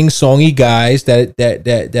sing-songy guys that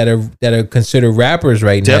are considered rappers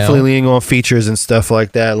right now, Definitely leaning on features and stuff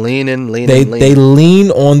like that. Leaning. they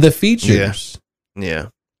lean on the features. Yeah.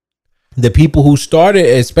 The people who started,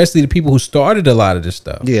 especially the people who started a lot of this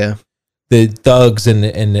stuff. Yeah. The thugs and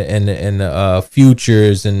the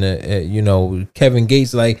futures and the Kevin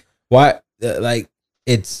Gates. Like, why?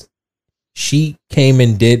 She came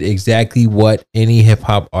and did exactly what any hip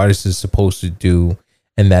hop artist is supposed to do,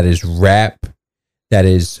 and that is rap. That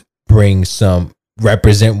is bring some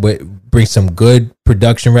good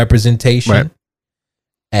production representation, right,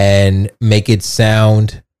 and make it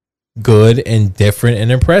sound good and different and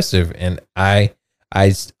impressive. And I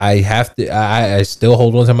still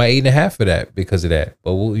hold on to my 8.5 for that because of that.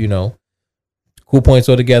 But we'll, cool points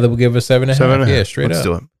altogether. We'll give it 7.5. 7.5. Yeah, straight Let's up.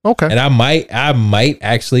 do it. Okay. And I might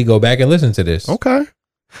actually go back and listen to this. Okay.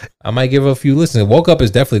 I might give a few listens. Woke Up is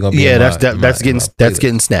definitely gonna be. Yeah, that's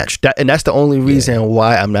getting snatched. And that's the only reason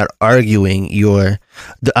why I'm not arguing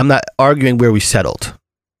I'm not arguing where we settled.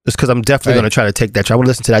 It's because I'm definitely going to try to take that track. I want to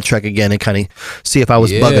listen to that track again and kind of see if I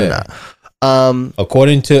was bugging or not.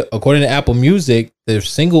 According to Apple Music, the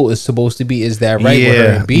single is supposed to be "Is That Right" with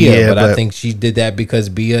her and Bia, but I think she did that because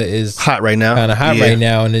Bia is hot right now, kind of hot right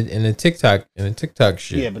now in the TikTok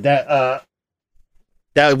shit. Yeah, but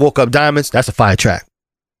that Woke Up Diamonds, that's a fire track.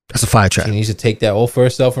 That's a fire track. She needs to take that all for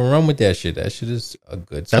herself and run with that shit. That shit is a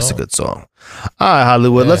good song. That's a good song. All right,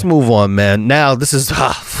 Hollywood, let's move on, man. Now this is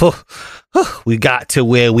we got to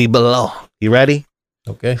where we belong. You ready?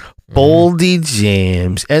 Okay. Boldy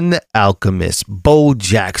James and the Alchemist, Bo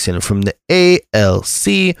Jackson from the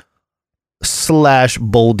ALC /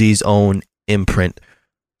 Boldy's own imprint.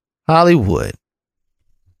 Hollywood.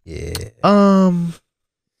 Yeah.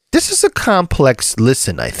 This is a complex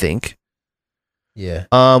listen, I think. Yeah.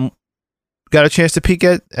 Got a chance to peek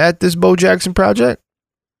at this Bo Jackson project?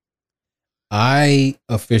 I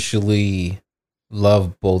officially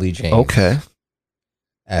love Boldy James. Okay.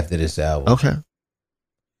 After this album. Okay.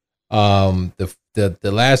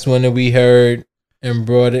 The last one that we heard and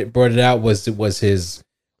brought it out was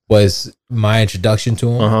my introduction to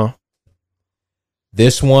him. Uh-huh.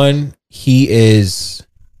 This one, he's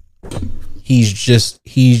just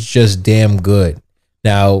damn good.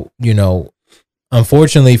 Now,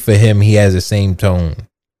 unfortunately for him, he has the same tone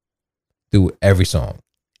through every song.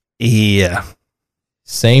 Yeah.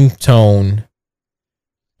 Same tone,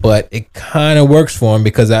 but it kind of works for him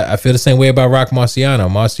because I feel the same way about Rock Marciano.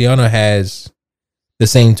 Marciano has the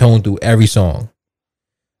same tone through every song,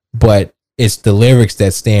 but it's the lyrics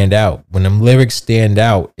that stand out. When them lyrics stand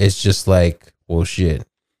out, it's just like, well, shit.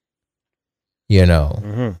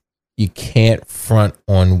 Mm-hmm. You can't front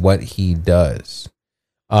on what he does.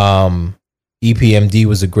 EPMD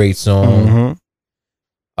was a great song.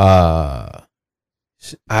 Mm-hmm.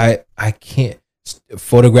 I can't.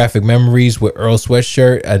 Photographic Memories with Earl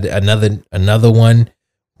Sweatshirt, another one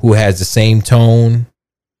who has the same tone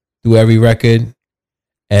through every record,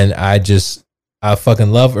 and I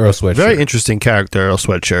fucking love Earl Sweatshirt. Very interesting character, Earl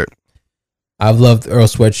Sweatshirt. I've loved Earl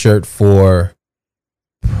Sweatshirt for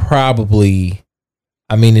probably,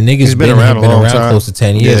 the nigga's been around close to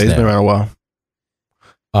 10 years. Yeah, he's been around a while.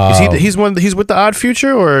 He's with the Odd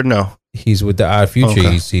Future or no? He's with the Odd Future.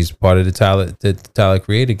 Okay. He's part of the Tyler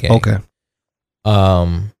Creator gang. Okay.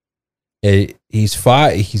 He's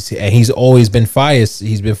fire. He's always been fire.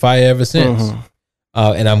 He's been fire ever since. Mm-hmm.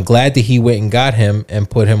 And I'm glad that he went and got him and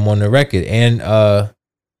put him on the record. And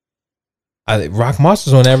Rock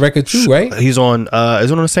Monster's on that record too, right? He's on. Is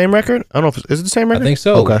it on the same record? I don't know. Is it the same record? I think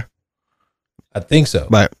so. Okay. I think so.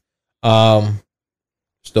 Right.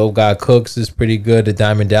 Stove God Cooks is pretty good. The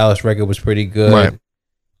Diamond Dallas record was pretty good. Right.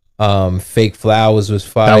 Fake Flowers was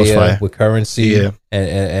fire, with Currency. Yeah.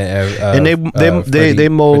 And they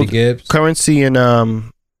mold Gibbs. Currency and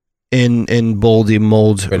Boldy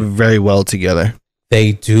mold very well together.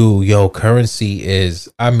 They do. Yo, Currency is,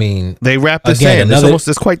 they rap the again, same.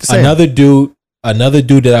 It's quite the same. Another dude another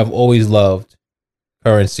dude that I've always loved,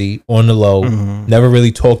 Currency, on the low. Never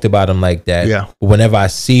really talked about him like that. Yeah. But whenever I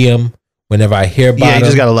see him, whenever I hear about him, you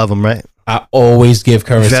just gotta love him, right? I always give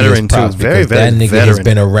Currency Veteran his props too. Very, because very that nigga veteran. has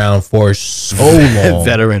been around for so long.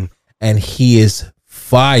 Veteran. And he is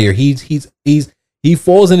fire. He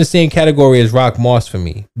falls in the same category as Rock Moss for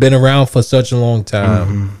me. Been around for such a long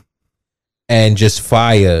time and just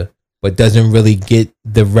fire, but doesn't really get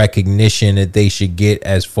the recognition that they should get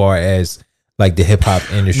as far as like the hip hop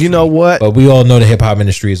industry. You know what? But we all know the hip hop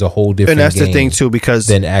industry is a whole different and that's game the thing too, because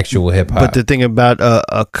than actual hip hop. But the thing about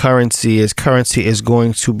a Currency is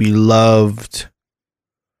going to be loved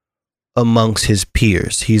amongst his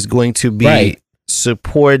peers. He's going to be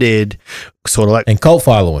supported, sort of like and cult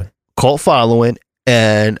following,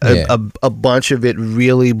 and a bunch of it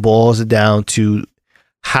really boils down to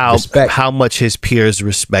how much his peers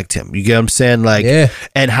respect him. You get what I'm saying? Like,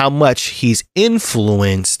 and how much he's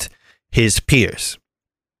influenced his peers.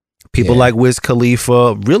 People like Wiz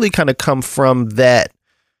Khalifa really kind of come from that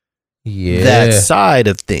side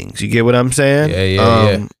of things. You get what I'm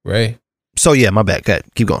saying? Right. So yeah, my bad. Go ahead.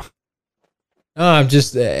 Keep going. No, I'm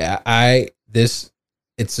just it's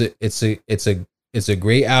a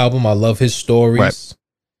great album. I love his stories.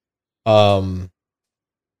 Right.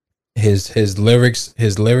 His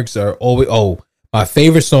lyrics are always my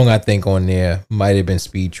favorite song I think on there might have been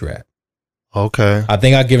Speed Trap. Okay. I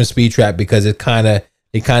think I'll give him Speed Trap because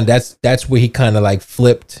that's where he kind of like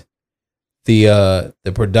flipped the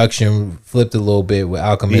production, flipped a little bit where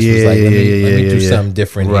Alchemist was like, let me do something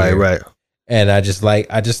different here. Right. And I just like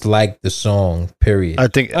the song, period. I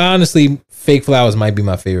think honestly, Fake Flowers might be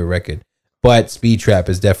my favorite record, but Speed Trap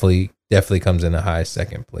is definitely comes in a high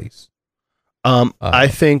second place. I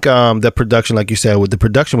think the production, like you said, the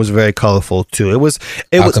production was very colorful too. It was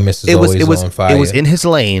on fire. It was in his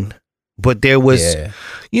lane, but there was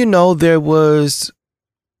there was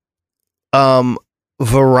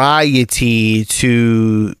variety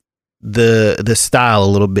to the style a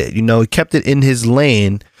little bit. He kept it in his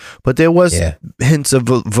lane, but there was hints of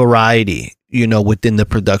variety, within the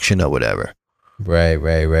production or whatever.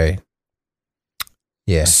 Right.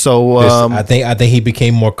 Yeah. So I think he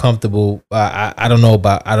became more comfortable. I don't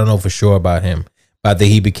know for sure about him, but I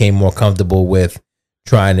think he became more comfortable with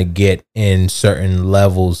trying to get in certain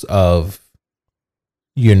levels of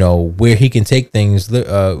where he can take things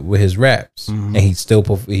with his raps, and he still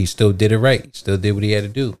did it right. He still did what he had to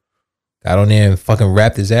do. Got on there and fucking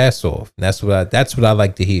rapped his ass off. And that's what I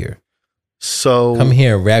like to hear. So come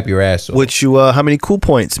here and rap your ass off. Which how many cool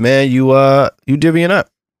points, man? You divvying up?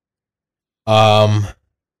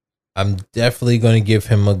 I'm definitely going to give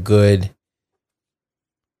him a good.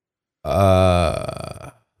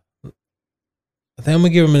 I think I'm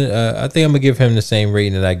gonna give him the same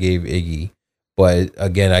rating that I gave Iggy, but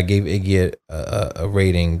again, I gave Iggy a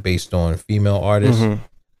rating based on female artists.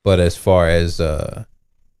 But as far as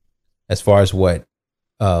what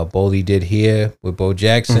Boldy did here with Bo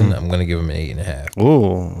Jackson, I'm gonna give him an 8.5.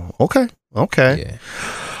 Ooh, okay. Yeah.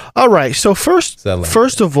 All right. So first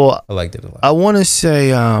of all, I liked it a lot. I want to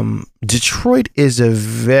say Detroit is a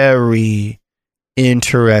very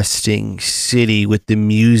interesting city with the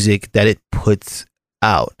music that it puts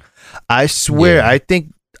out. I swear, I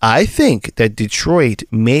think that Detroit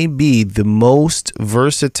may be the most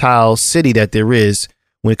versatile city that there is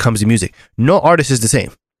when it comes to music. No artist is the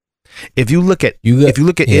same. If you look at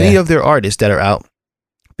any of their artists that are out,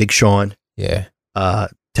 Big Sean, take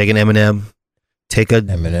an Eminem, take a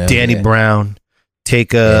Danny Brown,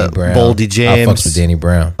 take a Boldy James. I fucks with Danny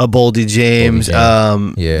Brown. A Boldy James.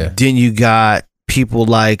 Then you got people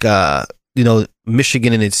like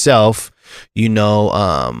Michigan in itself,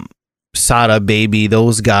 Sada Baby,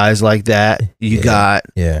 those guys like that. You got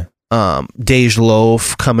Dej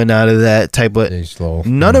Loaf coming out of that type of.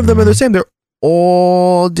 None of them are the same. They're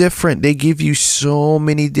all different. They give you so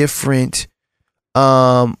many different.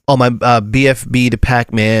 BFB, the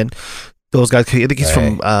Pac-Man, those guys. I think he's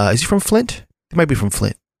from. Is he from Flint? He might be from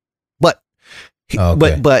Flint, but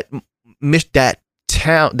that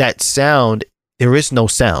sound. There is no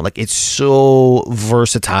sound. Like, it's so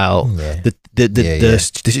versatile. The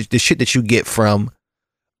shit that you get from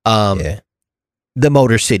the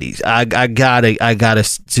Motor Cities. I gotta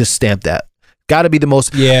just stamp that. Gotta be the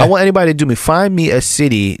most. I want anybody to do me. Find me a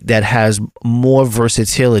city that has more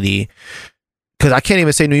versatility. Because I can't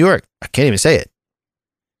even say New York. I can't even say it.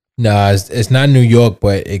 No, it's not New York,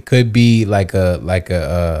 but it could be like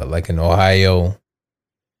an Ohio.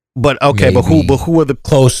 But okay, but who are the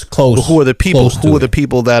close? But who are the people? Who are the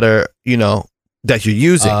people that are that you're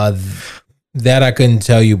using? That I couldn't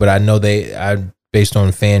tell you, but I know based on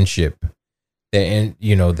fanship,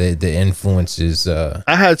 the influences. I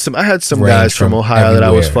had some range guys from Ohio that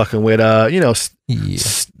I was everywhere. fucking with.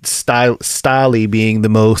 Styley being the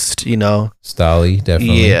most, Stolly,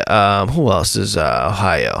 definitely. Yeah. Who else is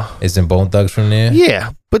Ohio? Isn't Bone Thugs from there?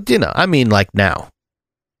 Yeah, but I mean, like now.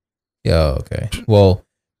 Yeah. Okay. Well,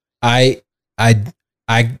 I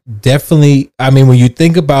definitely. I mean, when you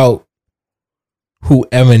think about who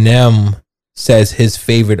Eminem says his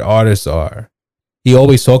favorite artists are, he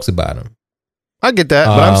always talks about them. I get that,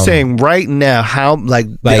 but I'm saying right now, how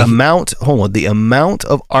the amount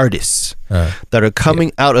of artists that are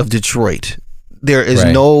coming out of Detroit, there is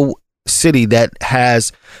no city that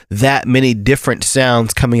has that many different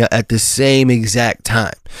sounds coming out at the same exact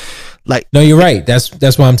time. Like, no, you're right. That's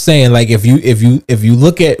what I'm saying. Like, if you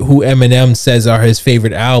look at who Eminem says are his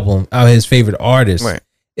favorite his favorite artists, right.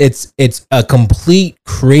 it's a complete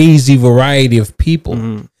crazy variety of people.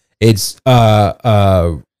 Mm-hmm. It's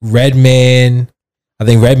Redman. I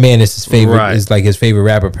think Redman is his favorite. Is like his favorite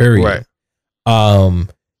rapper. Period. Right.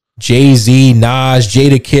 Jay-Z, Nas,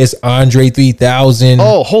 Jadakiss, Andre 3000.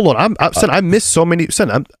 Oh, hold on. I missed so many.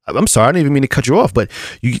 I'm sorry. I didn't even mean to cut you off, but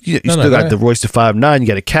you still got the Royce the 5'9". You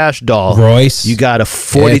got a Cash Doll. Royce. You got a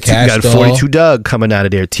 42. Yeah, you got a 42 Doug coming out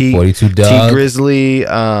of there. 42 Doug. T Grizzly.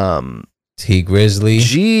 T Grizzly.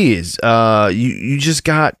 Jeez. You just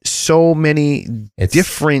got so many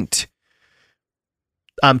different.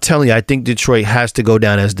 I'm telling you, I think Detroit has to go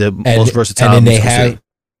down as the most versatile. And then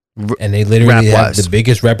they literally have the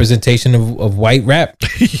biggest representation of white rap.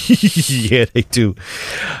 Yeah, they do.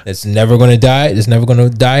 It's never going to die. It's never going to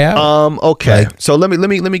die out. Okay. So let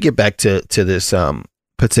me get back to this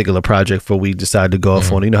particular project before we decide to go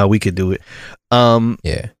off on. You know how we could do it.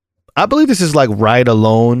 Yeah. I believe this is like Ride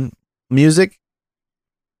Alone music.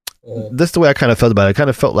 That's the way I kind of felt about it. I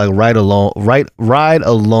kind of felt like Ride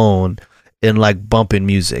Alone in like bumping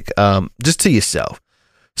music. Just to yourself.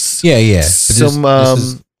 Yeah.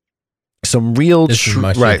 Some real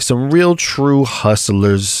true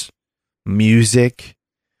hustlers music.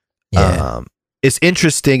 Yeah. It's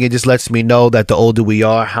interesting. It just lets me know that the older we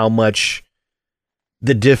are, how much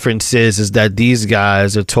the difference is that these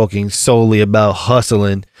guys are talking solely about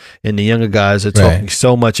hustling and the younger guys are talking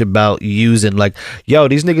so much about using, like, yo,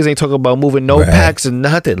 these niggas ain't talking about moving no packs and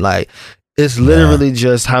nothing. Like, it's literally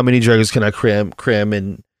just how many drugs can I cram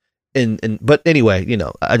in. But anyway,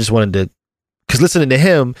 I just wanted to, because listening to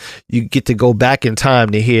him, you get to go back in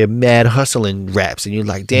time to hear mad hustling raps, and you're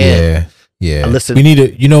like, damn. Yeah. Listen, we need a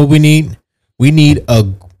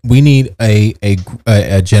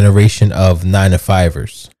generation of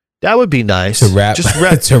 9-to-5ers. That would be nice to rap. Just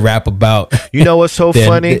rap. To rap about. You know what's so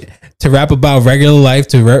funny? To rap about regular life.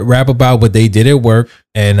 To rap about what they did at work,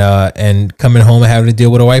 and coming home and having to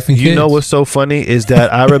deal with a wife and kids. You know what's so funny is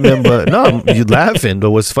that I remember. No, you laughing,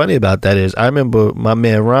 but what's funny about that is I remember my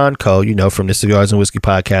man Ron Cole, from the Cigars and Whiskey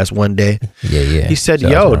podcast one day. Yeah. He said,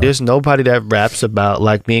 "Yo, there's nobody that raps about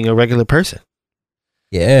like being a regular person."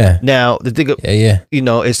 Yeah. Now the thing,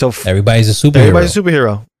 it's so everybody's a superhero. Everybody's a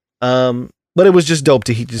superhero. But it was just dope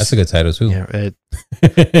to That's a good title too. Yeah,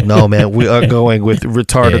 no, man, we are going with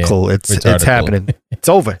Rhetardical. Yeah, it's happening. It's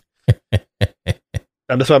over.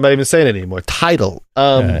 And that's why I'm not even saying it anymore. Title.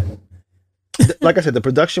 Like I said, the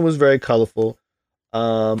production was very colorful.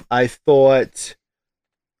 I thought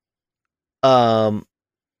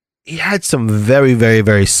he had some very, very,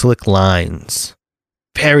 very slick lines.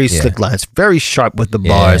 Very slick lines. Very sharp with the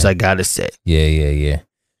bars, I gotta say. Yeah.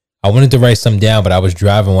 I wanted to write some down, but I was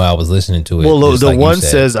driving while I was listening to it. Well, the one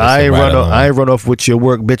says, I ain't run off with your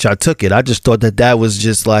work, bitch, I took it. I just thought that was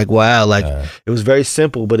just like, wow, like it was very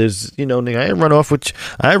simple, but it's, nigga, I ain't run off on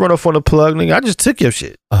the plug, nigga. I just took your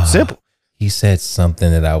shit. Simple. He said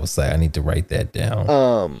something that I was like, I need to write that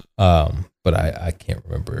down. But I can't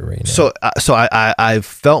remember it right now. So I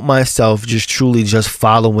felt myself just truly just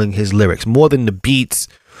following his lyrics more than the beats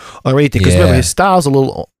or anything. Because remember, his style's a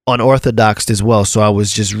little unorthodox as well. So I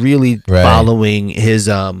was just really following his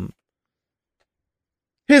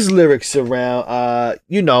lyrics around.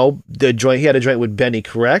 The joint. He had a joint with Benny,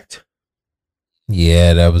 correct?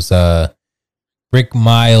 Yeah, that was Brick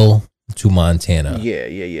Mile to Montana.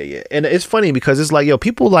 Yeah. And it's funny because it's like, yo,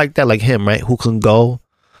 people like that, like him, right? Who can go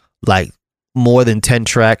like more than 10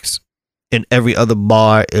 tracks, and every other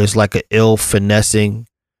bar is like an ill finessing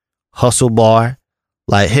hustle bar,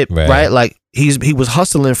 like right? Like he was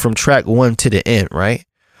hustling from track 1 to the end, right?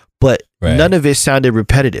 But none of it sounded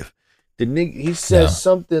repetitive. The nigga, he said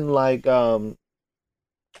something like,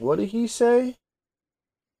 what did he say?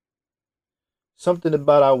 Something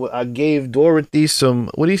about I gave Dorothy some.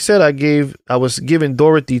 What he said? I was giving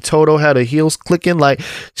Dorothy Toto, had her heels clicking, like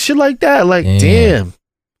shit like that. Like damn.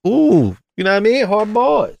 Ooh. You know what I mean? Hard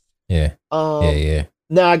bars. Yeah. Yeah.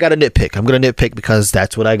 Now I got to nitpick. I'm going to nitpick because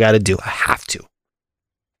that's what I got to do. I have to.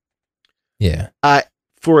 Yeah.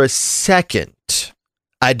 For a second,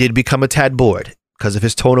 I did become a tad bored because of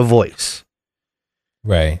his tone of voice.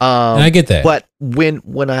 Right. And I get that. But when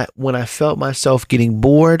I felt myself getting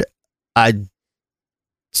bored, I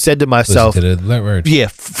said to myself,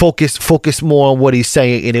 focus more on what he's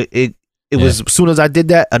saying. And it was, as soon as I did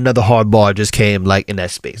that, another hard bar just came like in that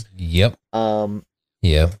space. Yep.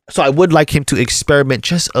 Yeah. So I would like him to experiment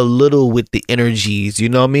just a little with the energies. You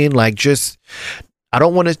know what I mean? Like, just, I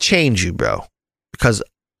don't want to change you, bro, because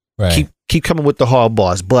keep coming with the hard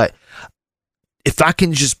bars. But if I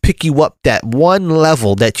can just pick you up that one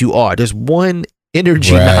level that you are, there's one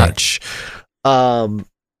energy notch.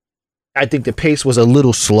 I think the pace was a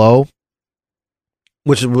little slow,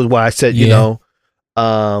 which was why I said, you know,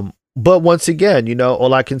 but once again, you know,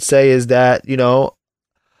 all I can say is that, you know,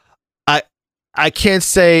 I can't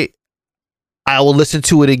say I will listen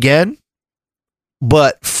to it again,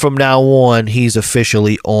 but from now on, he's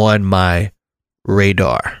officially on my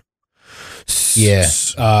radar. Yeah.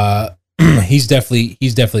 He's definitely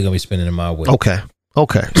gonna be spinning in my way. Okay.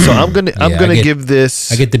 So I'm gonna give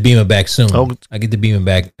this. I get to beam him back soon. I get to beam him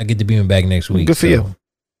back next week. Good for you.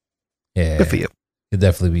 Yeah. Good for you. He'll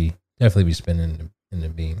definitely be spinning in the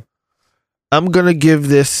beam. I'm gonna give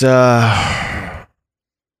this.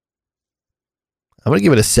 I'm gonna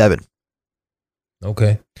give it a 7.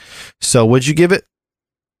 Okay. So what'd you give it?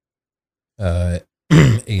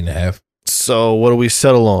 8.5. So what do we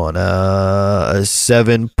settle on? A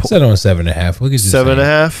 7. Settle on 7.5. We could do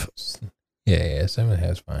 7.5. Yeah,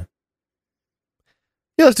 7.5 is fine.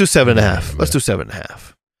 Yeah, let's do 7.5. Let's do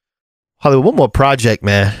 7.5. Hollywood, one more project,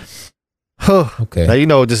 man. Okay. Now you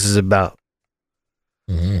know what this is about.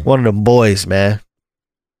 Mm-hmm. One of them boys, man.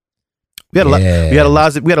 We had a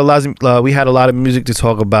lot of music to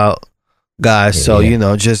talk about, guys. Yeah, so you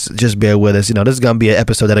know, just bear with us. You know, this is gonna be an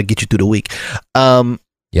episode that'll get you through the week.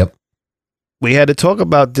 Yep. We had to talk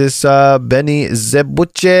about this Benny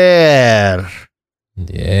Zebucher.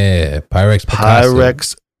 Yeah, Pyrex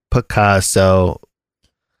Picasso.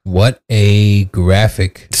 What a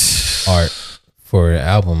graphic art for an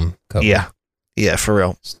album cover. Yeah, for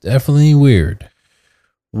real. It's definitely weird.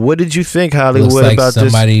 What did you think, Hollywood, like about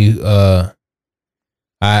somebody, this?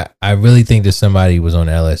 I really think that somebody was on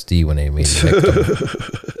LSD when they made it.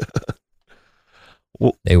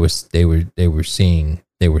 They were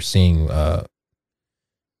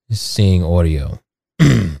seeing audio.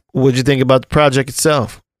 What'd you think about the project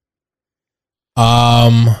itself?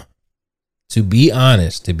 To be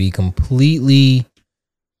honest, to be completely,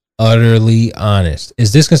 utterly honest,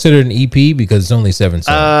 is this considered an EP because it's only 7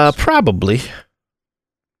 songs? Probably.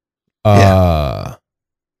 Not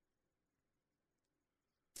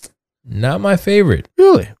my favorite.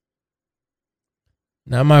 Really?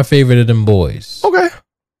 Not my favorite of them boys. Okay.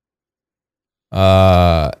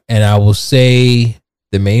 And I will say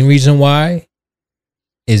the main reason why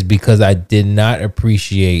is because I did not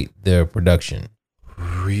appreciate their production.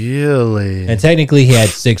 Really? And technically he had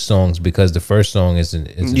 6 songs because the first song is an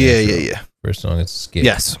yeah. First song is a skit.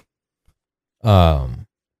 Yes.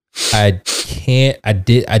 I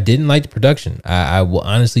didn't like the production. I will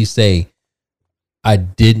honestly say I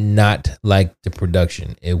did not like the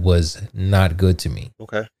production. It was not good to me.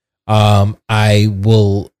 Okay. I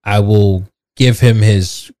will give him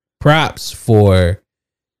his props for,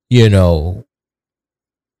 you know,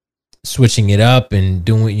 switching it up and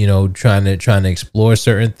doing, you know, trying to explore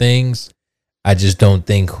certain things. I just don't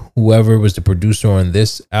think whoever was the producer on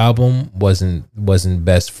this album wasn't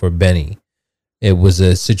best for Benny. It was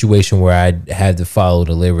a situation where I had to follow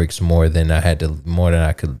the lyrics more than I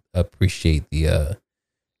could appreciate the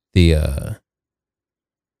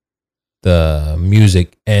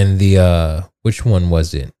music and the which one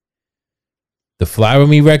was it? The Fly With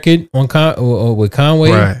Me record with Conway.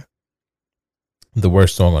 Right. The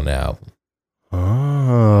worst song on the album.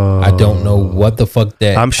 Oh. I don't know what the fuck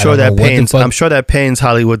that. I'm sure that pains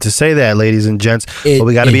Hollywood to say that, ladies and gents. But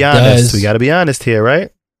we got to be honest. We got to be honest here,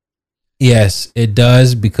 right? Yes, it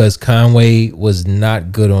does, because Conway was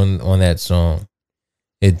not good on that song.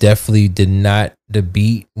 It definitely did not. The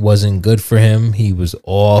beat wasn't good for him. He was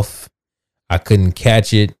off. I couldn't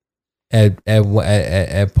catch it at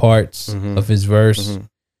parts of his verse. Mm-hmm.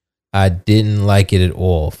 I didn't like it at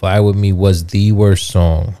all. Fly With Me was the worst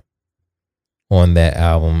song on that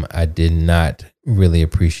album. I did not really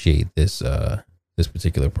appreciate this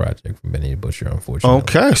particular project from Benny the Butcher, unfortunately.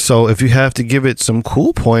 Okay, so if you have to give it some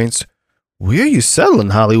cool points, where are you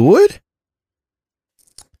settling, Hollywood?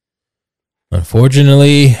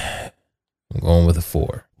 Unfortunately, I'm going with a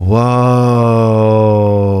 4. Whoa,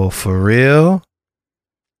 for real?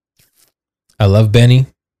 I love Benny.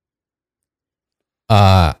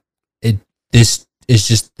 This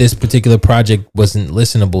particular project wasn't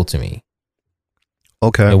listenable to me.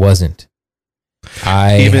 Okay. It wasn't.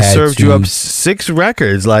 He even served you up 6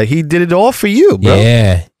 records. Like, he did it all for you, bro.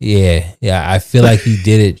 Yeah. I feel like he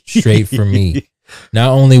did it straight for me. Not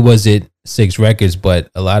only was it 6 records, but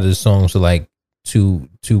a lot of the songs were like 2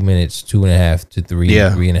 minutes, 2.5 to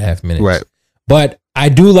 3.5 minutes. Right. But I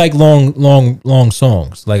do like long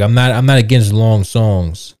songs. Like, I'm not against long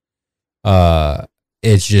songs.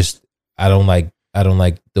 It's just I don't like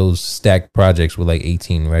those stacked projects with like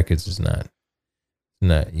 18 records. It's not,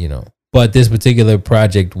 But this particular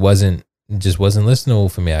project wasn't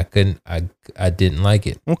listenable for me. I didn't like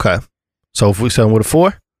it. Okay. So if we send with a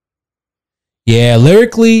 4? Yeah,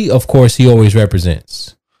 lyrically, of course, he always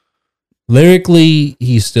represents. Lyrically,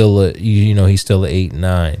 he's still a 8,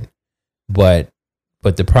 9. But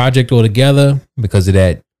the project altogether, because of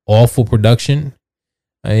that awful production,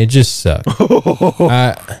 it just sucked.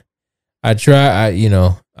 I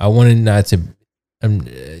wanted not to.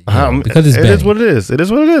 Because it's it is what it is. It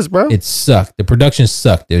is what it is, bro. It sucked. The production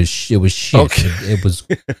sucked. It was shit. Okay. It was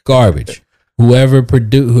garbage. Whoever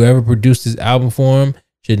produced this album for him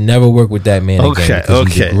should never work with that man again.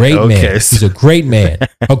 He's a great man. He's a great man.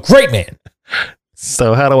 A great man.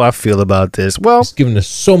 So how do I feel about this? Well, he's giving us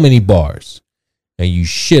so many bars, and you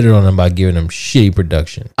shitted on him by giving him shitty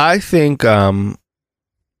production. I think I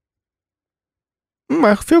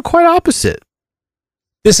feel quite opposite.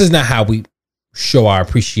 This is not how we show our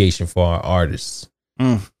appreciation for our artists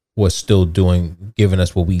who are still giving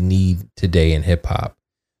us what we need today in hip hop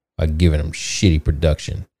by giving them shitty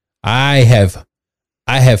production. I have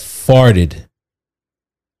farted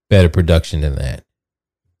better production than that.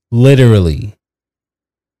 Literally.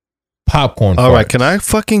 Popcorn farts. All right, can I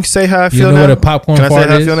fucking say how I feel now? You know what a popcorn fart is? Can I say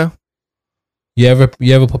how I feel now?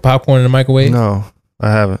 You ever put popcorn in the microwave? No,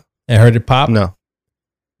 I haven't. And heard it pop? No.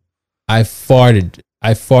 I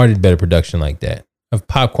farted better production like that. I've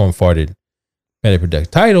popcorn farted better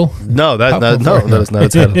production. Title? No, that's not a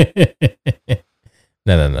title.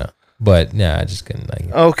 No. But nah, I just couldn't like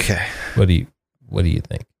it. Okay. What do you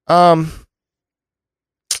think?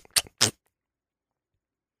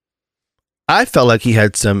 I felt like he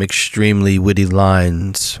had some extremely witty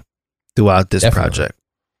lines throughout this project.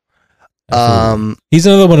 Absolutely. He's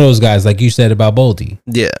another one of those guys, like you said about Boldy.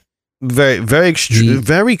 Yeah. Very, very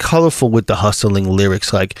very colorful with the hustling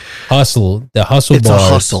lyrics. Like the hustle bars. It's a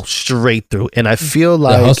hustle straight through. And I feel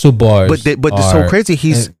like the hustle bars. But it's so crazy.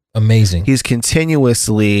 He's amazing. He's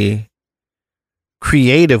continuously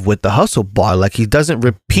creative with the hustle bar. Like, he doesn't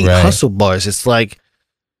repeat hustle bars. It's like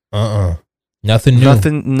nothing new.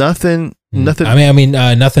 Nothing. I mean,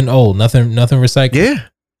 nothing old. Nothing recycled.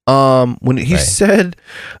 Yeah. When he said,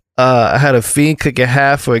 I had a fiend cook a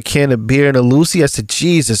half for a can of beer and a Lucy, I said,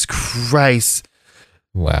 Jesus Christ.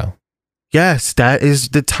 Wow. Yes, that is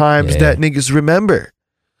the times that niggas remember.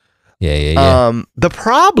 Yeah. The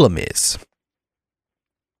problem is,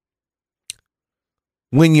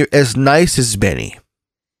 when you're as nice as Benny,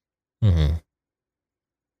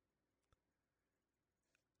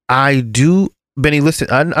 Benny, listen,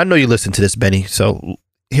 I know you listen to this, Benny, so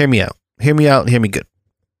hear me out. Hear me out and hear me good.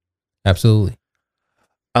 Absolutely.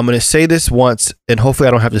 I'm going to say this once, and hopefully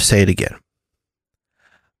I don't have to say it again.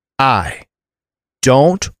 I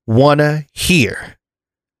don't want to hear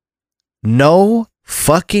no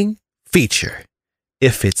fucking feature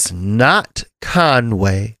if it's not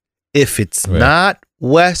Conway, if it's not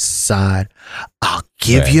West Side. I'll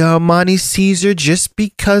give you Armani Caesar just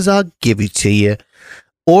because I'll give it to you.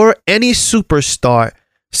 Or any superstar.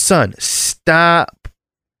 Son, stop.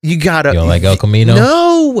 You don't like El Camino?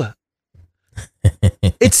 No.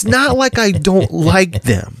 It's not like I don't like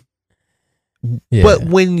them. But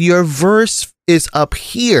when your verse is up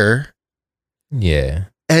here,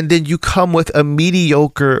 and then you come with a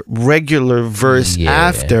mediocre regular verse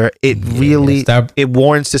after, it really it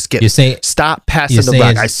warrants to skip. You're saying stop passing the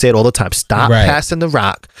rock. I say it all the time. Stop passing the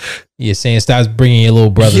rock. You're saying stop bringing your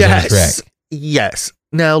little brothers on the track. Yes.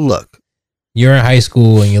 Now look, you're in high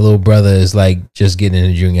school and your little brother is like just getting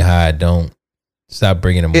into junior high. Don't stop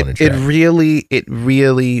bringing him on the track. It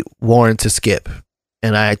really warrants a skip.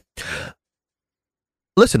 And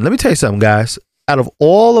listen, let me tell you something, guys. Out of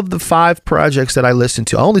all of the 5 projects that I listened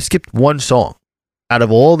to, I only skipped 1 song out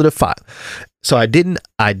of all of the 5. So I didn't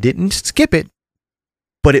skip it,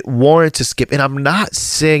 but it warrants a skip. And I'm not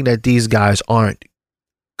saying that these guys aren't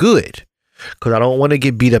good, because I don't want to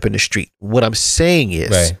get beat up in the street. What I'm saying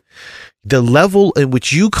is the level in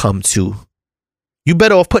which you come to, you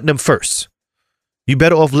better off putting them first. You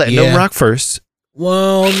better off letting them rock first.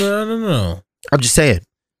 Well, no. I'm just saying.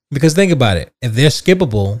 Because think about it. If they're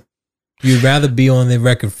skippable, you'd rather be on the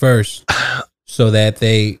record first so that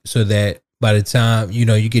by the time, you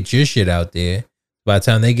know, you get your shit out there, by the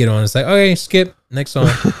time they get on, it's like, okay, skip, next song.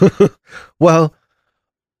 Well,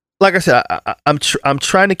 like I said, I'm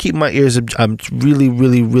trying to keep my ears. I'm really,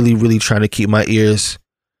 really, really, really trying to keep my ears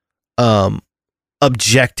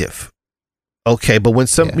objective. Okay, but when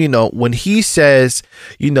you know, when he says,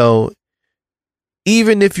 you know,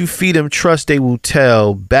 even if you feed them trust, they will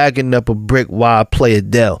tell, bagging up a brick while I play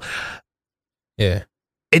Adele. Yeah.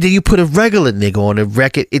 And then you put a regular nigga on the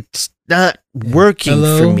record. It's not working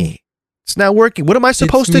for me. It's not working. What am I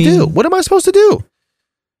supposed to do? What am I supposed to do?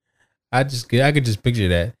 I could just picture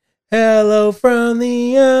that. Hello from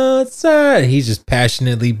the outside. He's just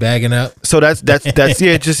passionately bagging up. So that's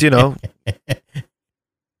yeah, just, you know,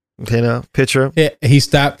 picture him. Yeah, he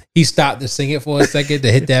stopped to sing it for a second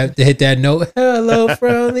to hit that note. Hello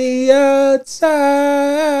from the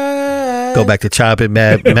outside. Go back to chopping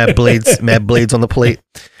mad blades on the plate.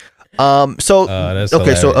 So that's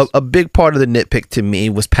okay, hilarious. so a big part of the nitpick to me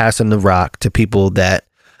was passing the rock to people that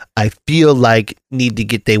I feel like need to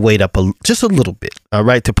get their weight up just a little bit. All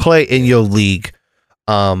right, to play in your league.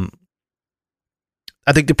 I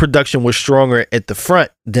think the production was stronger at the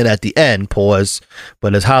front than at the end. Pause.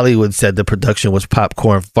 But as Hollywood said, the production was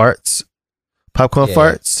popcorn farts.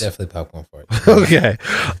 Farts. Definitely popcorn farts. Okay.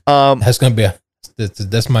 That's gonna be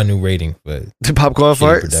that's my new rating for the popcorn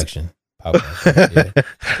farts production. Popcorn farts, yeah.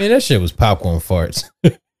 Man, that shit was popcorn farts.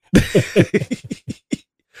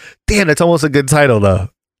 Damn, that's almost a good title though.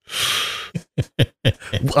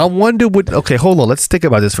 I wonder okay, hold on. Let's think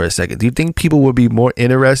about this for a second. Do you think people would be more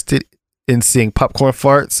interested in seeing popcorn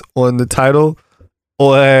farts on the title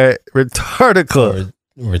or Rhetardical?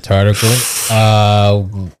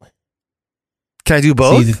 Rhetardical. Can I do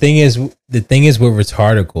both? See, the thing is with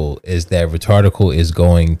Rhetardical is that Rhetardical is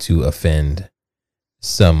going to offend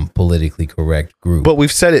some politically correct group. But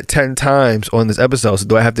we've said it 10 times on this episode, so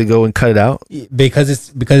do I have to go and cut it out? Because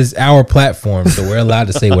it's our platform, so we're allowed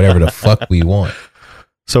to say whatever the fuck we want.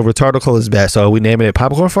 So Rhetardical is bad. So are we naming it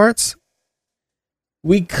popcorn farts?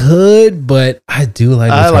 We could, but I do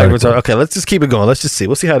like Rhetardical. I like Rhetardical. Okay, let's just keep it going. Let's just see.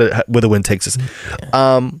 We'll see where the wind takes us.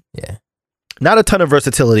 Yeah. Not a ton of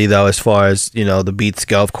versatility though, as far as, you know, the beats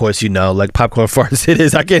go. Of course, you know, like popcorn farts it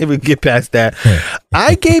is. I can't even get past that.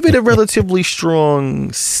 I gave it a relatively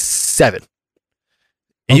strong 7.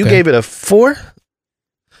 And you gave it a 4?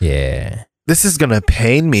 Yeah. This is gonna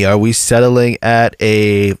pain me. Are we settling at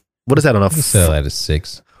a, what is that on a? You can settle at a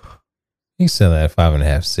 6. You can settle at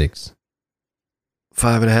 5.5, 6.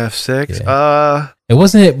 5.5, 6. Yeah. It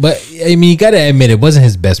wasn't, but I mean, you gotta admit, it wasn't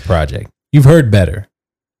his best project. You've heard better.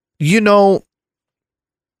 You know,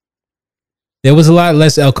 there was a lot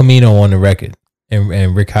less El Camino on the record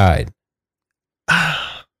and Rick Hyde.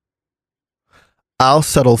 I'll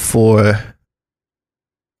settle for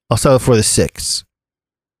the 6.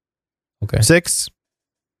 Okay. 6.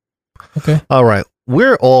 Okay. All right.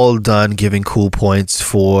 We're all done giving cool points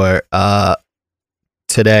for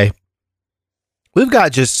today. We've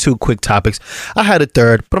got just 2 quick topics. I had a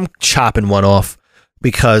third, but I'm chopping one off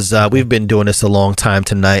because we've been doing this a long time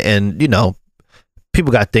tonight, and you know,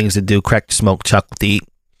 people got things to do. Crack, smoke, chocolate to eat.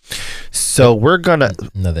 So we're gonna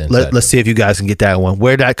let's see if you guys can get that one.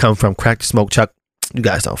 Where'd that come from? Crack, smoke, chocolate. You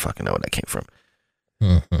guys don't fucking know where that came from.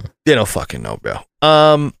 Mm-hmm. They don't fucking know, bro.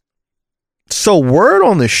 So word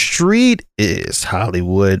on the street is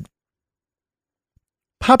Hollywood.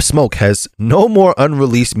 Pop Smoke has no more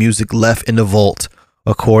unreleased music left in the vault,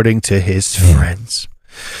 according to his friends.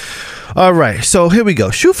 All right, so here we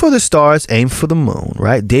go. Shoot for the Stars, Aim for the Moon,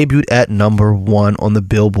 right? Debuted at number 1 on the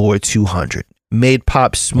Billboard 200. Made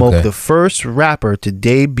Pop Smoke the first rapper to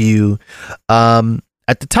debut at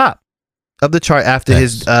the top of the chart after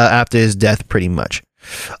his death, pretty much.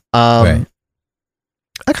 I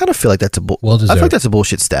kind of feel like that's I feel like that's a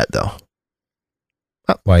bullshit stat, though.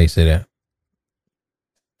 Why you say that?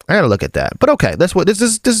 I gotta look at that, but okay, that's what this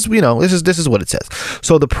is. You know, this is what it says.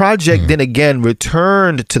 So the project then again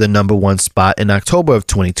returned to the number 1 spot in October of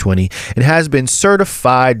 2020 and has been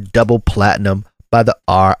certified double platinum by the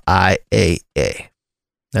RIAA.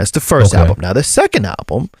 That's the first album. Now the second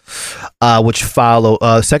album, which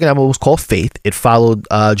followed, second album was called Faith. It followed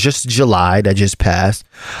just July that just passed.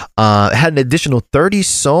 It had an additional 30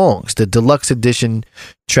 songs. The deluxe edition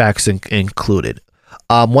tracks included.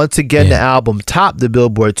 Once again, the album topped the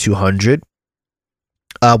Billboard 200,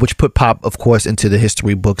 which put Pop, of course, into the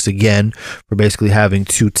history books again for basically having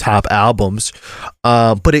 2 top albums.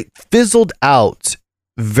 But it fizzled out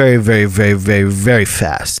very, very, very, very, very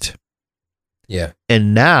fast. Yeah.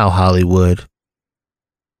 And now Hollywood,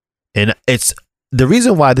 and it's the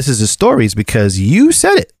reason why this is a story is because you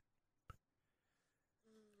said it.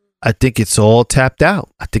 I think it's all tapped out.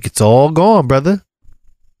 I think it's all gone, brother.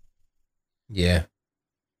 Yeah.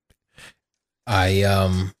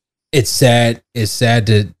 It's sad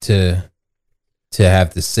to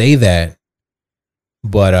have to say that,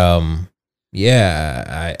 but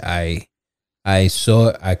yeah, I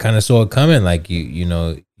kind of saw it coming. Like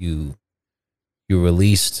you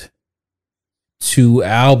released 2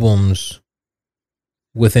 albums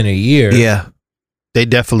within a year. Yeah, they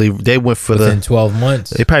went for within 12 months.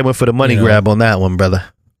 They probably went for the money grab on that one, brother.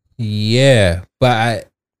 Yeah, but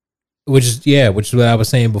which is what I was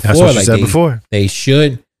saying before. That's what you said before. They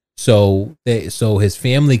should, so his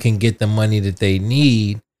family can get the money that they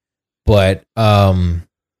need. But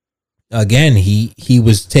again, he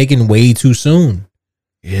was taken way too soon.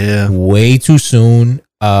 Yeah, way too soon.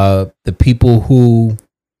 The people who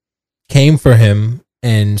came for him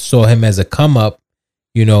and saw him as a come up,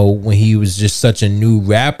 when he was just such a new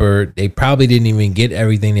rapper, they probably didn't even get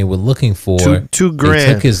everything they were looking for. $2,000.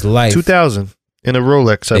 They took his life. 2,000 in a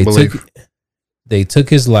Rolex, I believe. They took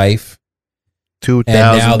his life.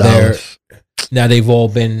 $2,000. Now they've all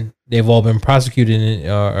been prosecuted and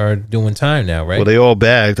are doing time now, right? Well, they all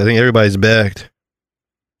bagged. I think everybody's bagged.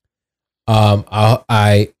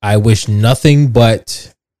 I wish nothing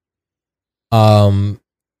but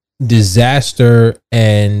disaster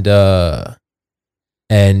and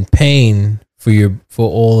pain for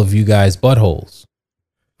all of you guys buttholes.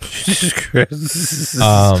 The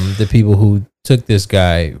people who took this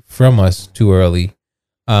guy from us too early.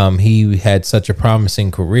 He had such a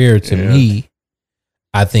promising career to me.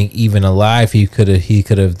 I think even alive he could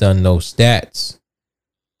have done those stats.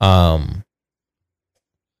 But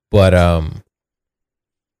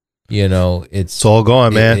it's all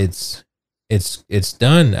gone, man. It's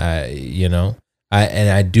done.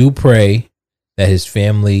 I do pray that his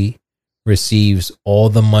family receives all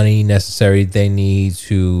the money necessary they need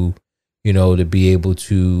to be able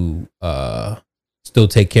to still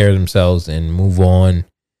take care of themselves and move on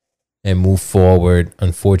and move forward.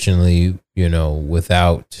 Unfortunately,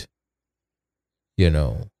 without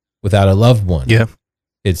a loved one. Yeah.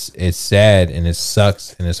 It's sad and it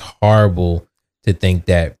sucks and it's horrible to think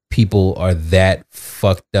that people are that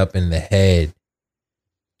fucked up in the head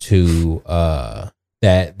to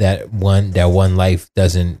that one life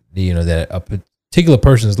doesn't, that a particular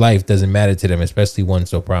person's life doesn't matter to them, especially one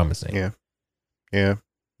so promising. Yeah.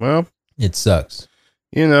 Well, it sucks.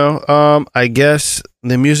 I guess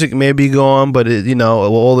the music may be gone, but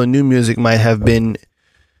all the new music might have been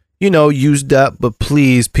used up. But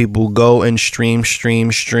please, people, go and stream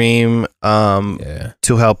to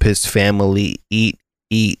help his family eat.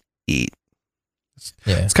 Yeah,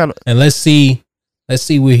 it's kind of, and let's see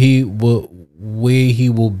where he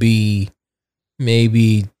will be.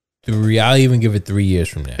 Maybe 3. I'll even give it 3 years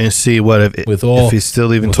from now, and see what if he's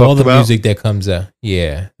still even talking about all the music that comes out.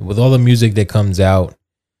 Yeah, with all the music that comes out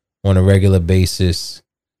on a regular basis,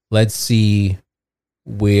 let's see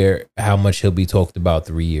how much he'll be talked about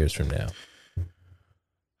 3 years from now.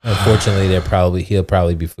 Unfortunately, he'll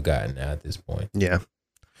probably be forgotten now at this point. Yeah.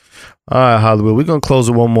 All right, Hollywood. We're gonna close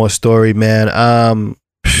with one more story, man.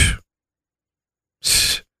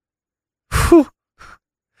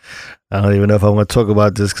 I don't even know if I want to talk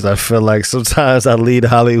about this because I feel like sometimes I lead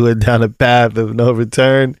Hollywood down a path of no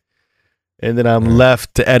return, and then I'm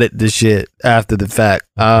left to edit the shit after the fact.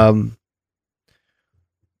 R.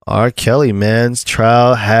 Kelly, man's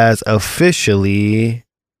trial has officially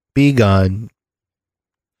begun.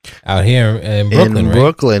 Out here in Brooklyn, right?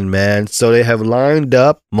 Brooklyn, man. So they have lined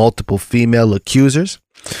up multiple female accusers,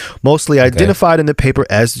 mostly identified in the paper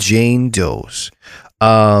as Jane Doe's.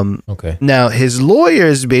 Okay. Now his lawyer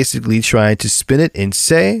is basically trying to spin it and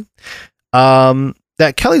say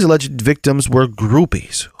that Kelly's alleged victims were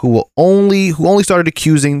groupies who only started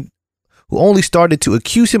to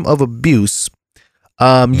accuse him of abuse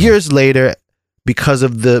years later because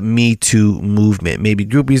of the Me Too movement. Maybe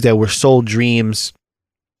groupies that were sold dreams,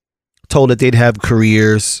 told that they'd have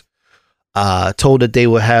careers, told that they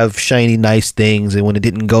would have shiny, nice things, and when it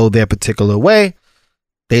didn't go their particular way,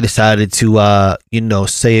 they decided to,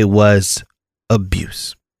 say it was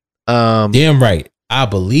abuse. Damn right. I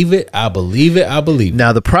believe it. Now,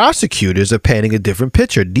 the prosecutors are painting a different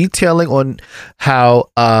picture, detailing on how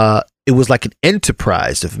it was like an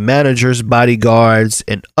enterprise of managers, bodyguards,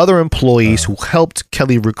 and other employees who helped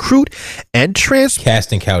Kelly recruit and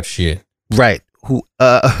casting couch shit. Right. Who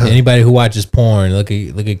anybody who watches porn, look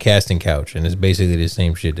at casting couch, and it's basically the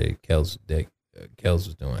same shit that Kels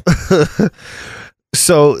was doing.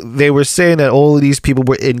 So they were saying that all of these people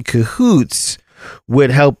were in cahoots with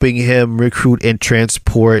helping him recruit and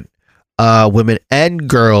transport women and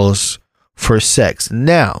girls for sex.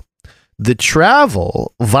 Now, the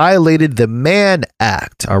travel violated the Mann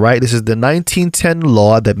Act. All right. This is the 1910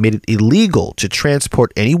 law that made it illegal to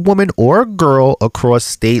transport any woman or girl across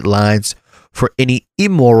state lines for any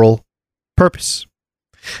immoral purpose.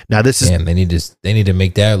 Now, this is. Damn, they need to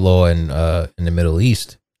make that law in the Middle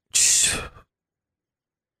East.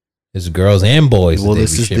 There's girls and boys. Well,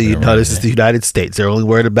 this is the United States. They're only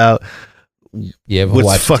worried about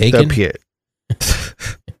what's fucked Taken? up here.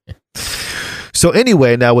 So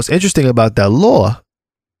anyway, now what's interesting about that law,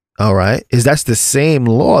 all right, is that's the same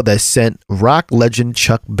law that sent rock legend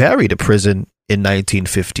Chuck Berry to prison in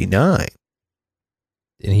 1959.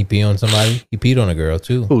 Didn't he pee on somebody? He peed on a girl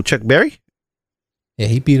too. Who, Chuck Berry? Yeah,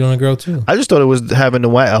 he peed on a girl too. I just thought it was having a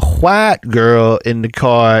white girl in the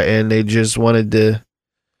car, and they just wanted to.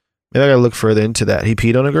 Maybe I gotta look further into that. He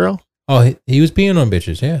peed on a girl? Oh, he was peeing on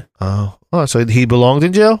bitches. Yeah. Oh, so he belonged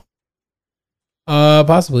in jail?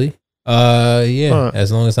 Possibly. Yeah.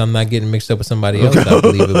 As long as I'm not getting mixed up with somebody else, I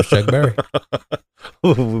believe it was Chuck Berry.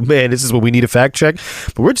 Oh, man, this is what we need a fact check.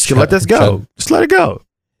 But we're just gonna let this go. Just let it go.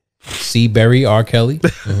 C. Berry, R. Kelly.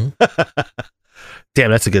 Mm-hmm.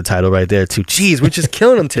 Damn, that's a good title right there too. Jeez, we're just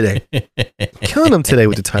killing them today. Killing them today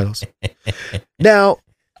with the titles. Now,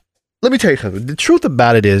 let me tell you something. The truth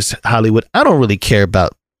about it is, Hollywood, I don't really care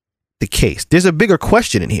about the case. There's a bigger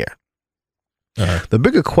question in here. Uh-huh. The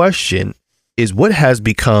bigger question is what has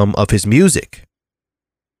become of his music.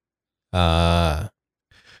 So,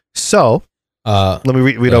 let me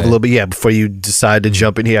read off a little bit, before you decide to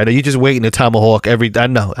jump in here. I know you're just waiting to tomahawk I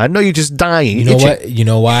know you're just dying. You know what? You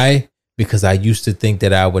know why? Because I used to think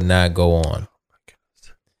that I would not go on.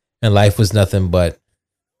 And life was nothing but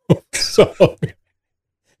so.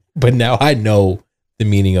 But now I know the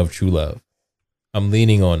meaning of true love. I'm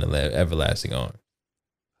leaning on the everlasting arm.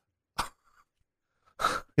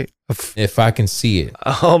 If I can see it.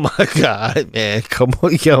 Oh my God, man. Come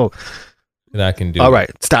on, yo. Then I can do All it.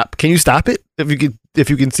 right, stop. Can you stop it? If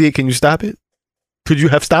you can see it, can you stop it? Could you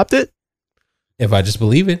have stopped it? If I just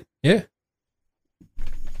believe it, yeah.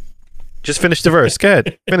 Just finish the verse. Go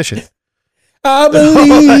ahead. Finish it. I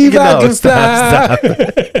believe I can stop.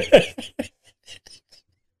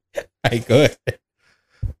 All right, go ahead.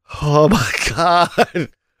 Oh my God.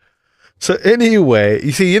 So anyway,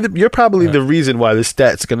 you see, you're probably the reason why the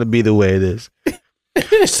stat's going to be the way it is.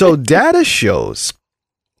 So data shows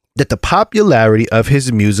that the popularity of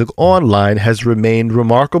his music online has remained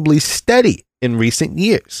remarkably steady in recent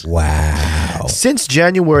years. Wow. Since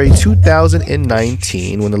January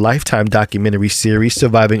 2019, when the Lifetime documentary series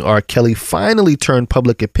Surviving R. Kelly finally turned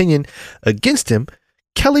public opinion against him,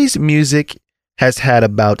 Kelly's music has had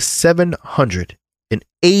about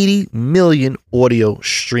 780 million audio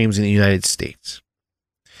streams in the United States.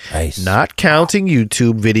 Nice. Not counting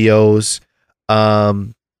YouTube videos,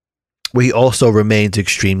 where he also remains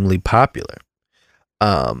extremely popular.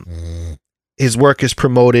 His work is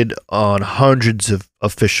promoted on hundreds of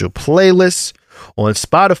official playlists. On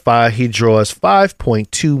Spotify, he draws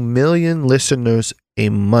 5.2 million listeners a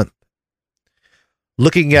month.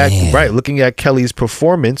 Looking at Kelly's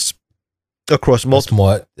performance across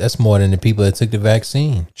multiple. That's more than the people that took the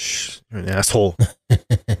vaccine. You're an asshole.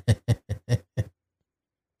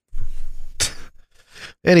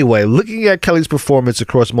 Anyway, looking at Kelly's performance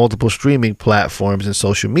across multiple streaming platforms and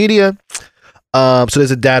social media. So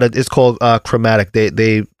there's a data. It's called Chromatic.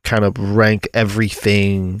 They kind of rank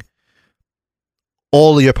everything,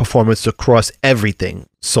 all of your performance across everything,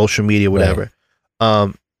 social media, whatever.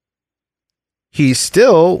 Right. He's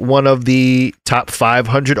still one of the top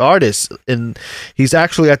 500 artists, and he's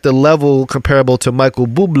actually at the level comparable to Michael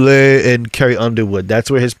Bublé and Carrie Underwood. That's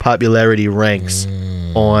where his popularity ranks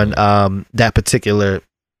on that particular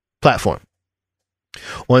platform.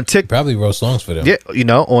 On TikTok, probably wrote songs for them.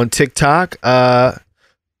 Yeah, on TikTok,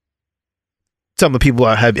 some of people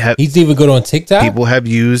have he's even good on TikTok. People have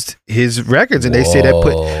used his records, and they say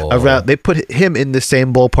they put him in the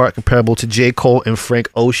same ballpark comparable to J. Cole and Frank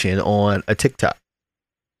Ocean on a TikTok.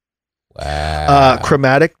 Wow.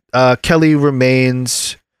 Chromatic. Kelly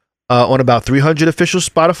remains on about 300 official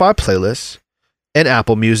Spotify playlists and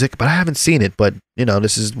Apple Music, but I haven't seen it. But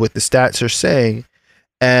this is what the stats are saying,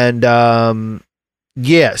 and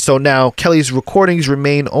so now Kelly's recordings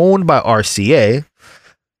remain owned by RCA.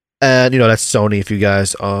 And, that's Sony, if you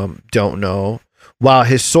guys don't know. While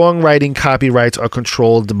his songwriting copyrights are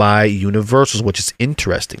controlled by Universal, which is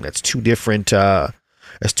interesting. That's two different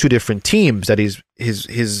That's two different teams that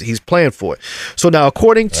he's playing for. So now,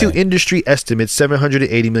 according to industry estimates,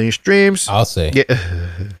 780 million streams. I'll say. Yeah.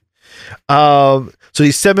 So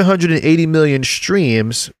these 780 million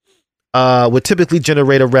streams would typically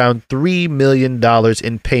generate around $3 million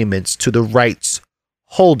in payments to the rights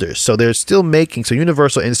holders. So they're still making, so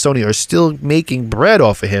Universal and Sony are still making bread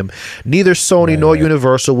off of him. Neither Sony nor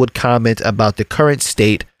Universal would comment about the current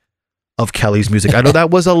state of Kelly's music. I know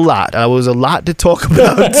that was a lot. That was a lot to talk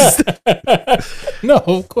about. No,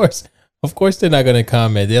 of course they're not going to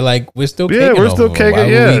comment. They're like, we're still kicking. Yeah, we're still kicking.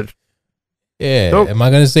 Yeah. Yeah. Nope. Am I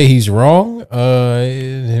going to say he's wrong? Shit,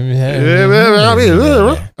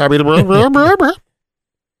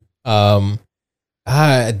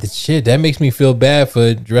 that makes me feel bad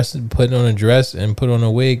for putting on a dress and put on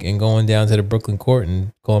a wig and going down to the Brooklyn court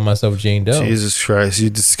and calling myself Jane Doe. Jesus Christ,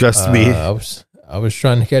 you disgust me. I was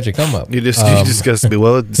trying to catch a come up. You disgust me.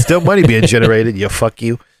 Well, it's still money being generated. You fuck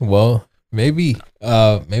you. Well, maybe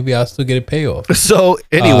I'll still get a payoff. So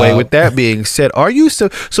anyway, with that being said, are you so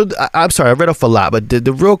I'm sorry, I read off a lot, but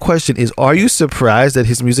the real question is, are you surprised that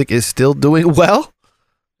his music is still doing well?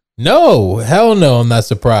 No, hell no, I'm not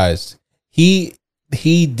surprised. He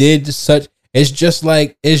did such, it's just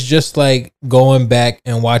like going back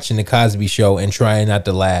and watching the Cosby Show and trying not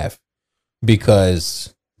to laugh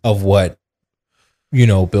because of what,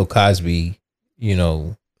 Bill Cosby,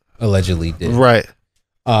 allegedly did. Right.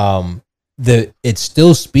 It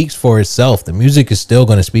still speaks for itself. The music is still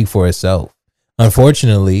going to speak for itself.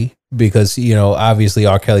 Unfortunately, because obviously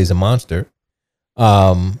R. Kelly's a monster.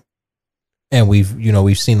 And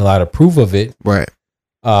we've seen a lot of proof of it. Right.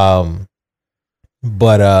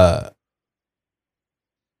 But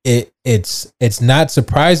it's not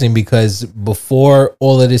surprising because before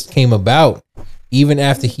all of this came about, even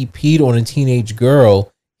after he peed on a teenage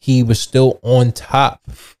girl, he was still on top.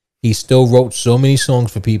 He still wrote so many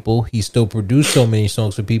songs for people. He still produced so many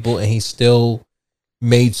songs for people, and he still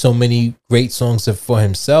made so many great songs for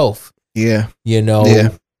himself. Yeah.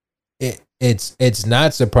 It's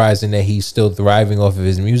not surprising that he's still thriving off of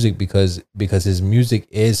his music because his music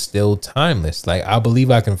is still timeless. Like I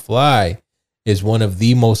Believe I Can Fly is one of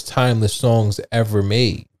the most timeless songs ever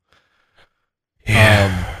made.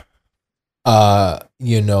 Yeah.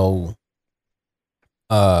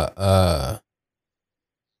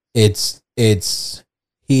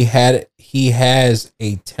 He has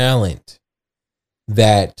a talent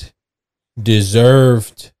that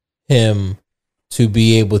deserved him to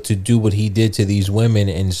be able to do what he did to these women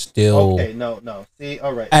and still. Okay, no. See,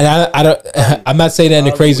 all right. And I don't. I'm not saying that in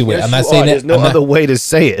a crazy way. I'm not saying that. There's no other way to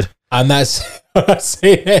say it. I'm not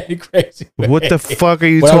saying that in a crazy way. What the fuck are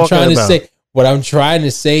you talking about? What I'm trying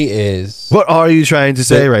to say is. What are you trying to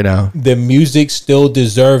say right now? The music still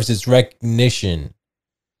deserves its recognition,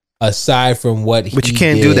 aside from what he. But you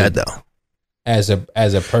can't do that though. As a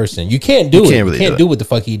person, you can't do it. You can't do what the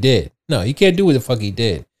fuck he did. No, you can't do what the fuck he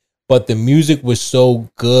did. But the music was so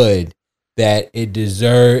good that it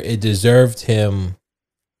deserved him,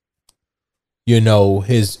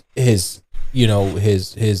 his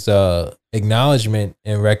acknowledgement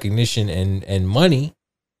and recognition and money,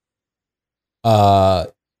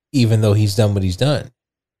 even though he's done what he's done.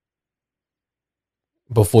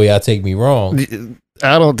 Before y'all take me wrong,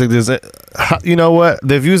 I don't think there's you know what?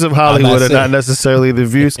 The views of Hollywood are not necessarily the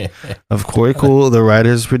views of Corey Cool, the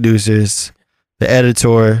writers, producers, the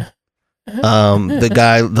editor, the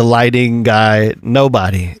guy, the lighting guy,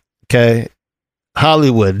 nobody. Okay.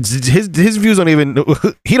 Hollywood. His views don't even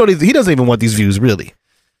he doesn't even want these views really.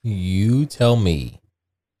 You tell me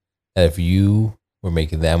that if you were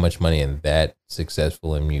making that much money and that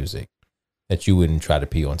successful in music, that you wouldn't try to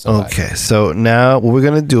pee on somebody. Okay, so now what we're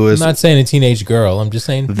gonna do is, I'm not saying a teenage girl. I'm just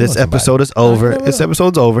saying this episode is over. This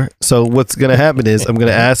episode's over. So what's gonna happen is I'm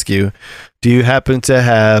gonna ask you, do you happen to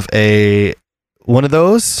have one of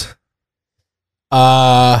those?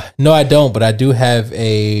 No, I don't, but I do have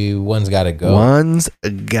a One's Gotta Go. One's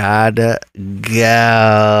Gotta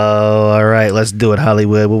Go. All right, let's do it,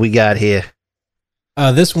 Hollywood. What we got here?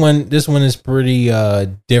 This one is pretty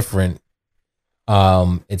different.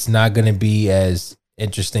 It's not going to be as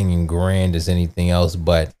interesting and grand as anything else,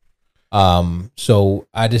 but so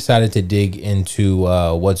I decided to dig into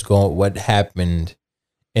what happened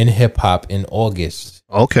in hip hop in August.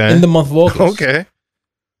 Okay. In the month of August. Okay.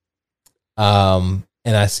 And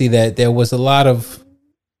I see that there was a lot of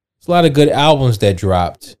good albums that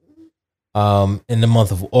dropped in the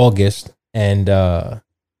month of August and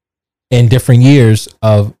in different years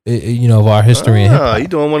of of our history in hip hop. You're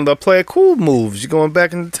doing one of the play it cool moves. You're going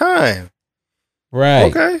back in time.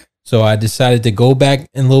 Right. Okay. So I decided to go back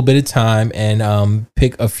in a little bit of time and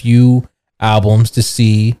pick a few albums to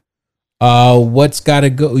see what's got to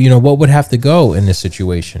go. You know, what would have to go in this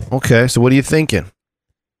situation. Okay, so what are you thinking?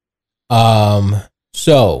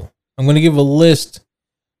 So I'm going to give a list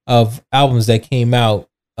of albums that came out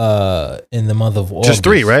in the month of August. Just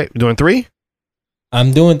 3, right? You're doing 3?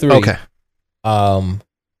 I'm doing 3. Okay.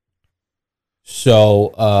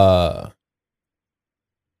 So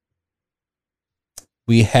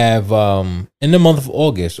we have in the month of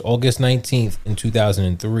August 19th in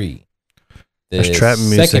 2003. That's trap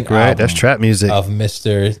music, right? That's trap music. Of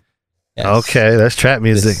Mr. Yes, okay, that's trap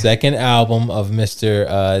music. The second album of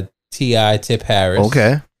Mr. T.I. Tip Harris.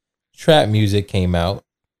 Okay. Trap music came out.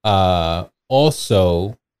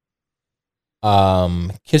 Also,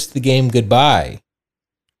 Kiss the Game Goodbye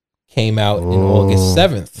came out in August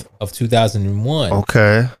 7th of 2001.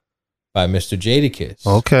 Okay. By Mr. Jadakiss.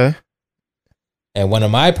 Okay. And one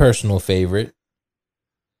of my personal favorite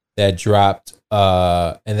that dropped,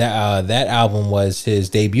 and that album was his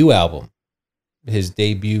debut album, his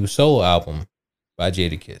debut solo album by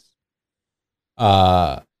Jadakiss.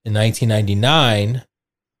 In 1999,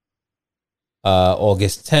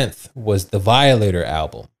 August 10th was the Violator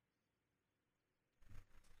album.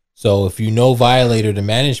 So if you know Violator, the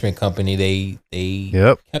management company, they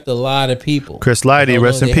kept a lot of people. Chris Lighty,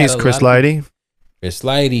 rest in peace, Chris Lighty. Chris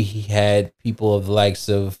Lighty, he had people of the likes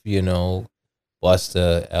of, Busta,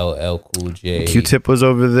 LL Cool J. Q-Tip was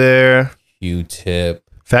over there. Q-Tip.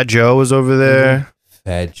 Fat Joe was over there.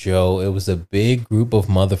 Fat Joe. It was a big group of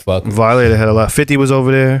motherfuckers. Violator had a lot. 50 was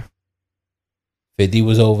over there. 50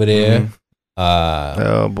 was over there.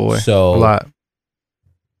 Oh, boy. So, a lot.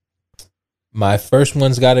 My first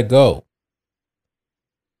one's got to go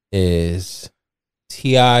is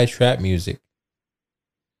T.I. Trap Music,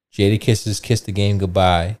 Jadakiss's Kiss the Game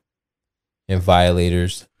Goodbye, and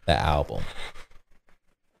Violators, the album.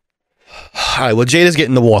 All right, well, Jada's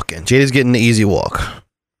getting the walk in. Jada's getting the easy walk.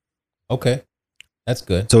 Okay, that's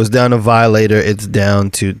good. So it's down to Violator. It's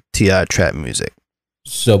down to T.I. Trap Music.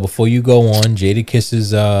 So before you go on,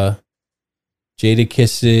 Jadakiss's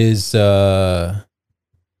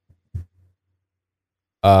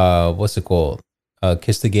what's it called?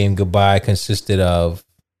 Kiss the Game Goodbye consisted of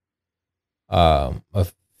a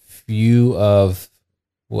few of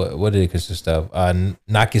what did it consist of?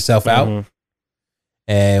 Knock Yourself Out,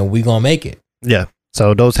 and We Gonna Make It. Yeah,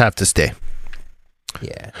 so those have to stay.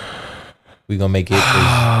 Yeah, We Gonna Make It is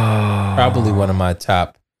probably one of my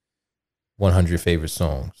top 100 favorite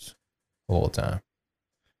songs of all time.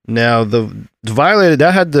 Now the Violator,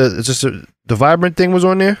 that had the Vibrant thing was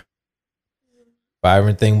on there.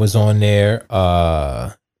 Vibrant thing was on there.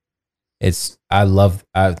 To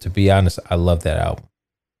be honest, I love that album.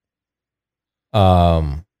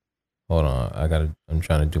 Hold on, I'm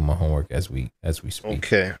trying to do my homework as we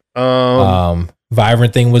speak. Okay.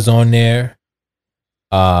 Vibrant thing was on there.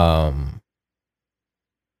 A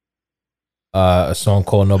song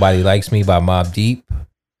called Nobody Likes Me by Mobb Deep.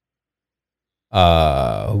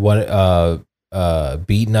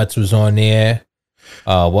 Beat Nuts was on there.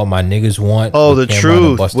 What My Niggas Want. Oh, The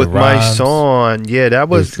Truth with My Song. Yeah, that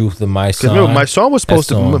was The Truth with My Song. Remember, My Song was supposed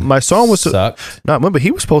to. My Song was sucked. No, remember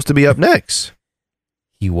he was supposed to be up next.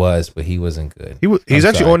 He was, but he wasn't good. He's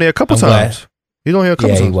actually on there a couple times. He's on here a couple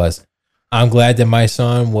times. Yeah, he was. I'm glad that My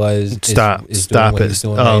Song was. Stop it.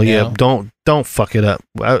 Oh yeah, now. don't fuck it up.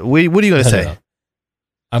 What are you gonna say? No.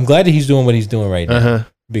 I'm glad that he's doing what he's doing right now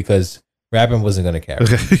because rapping wasn't gonna carry.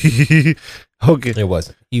 Okay, it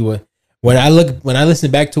wasn't. He was. When I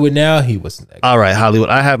listen back to it now, he wasn't that good. All right, Hollywood.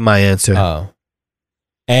 I have my answer.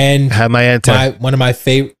 And I have my answer. One of my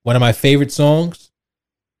favorite songs,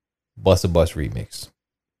 Busta Bus remix.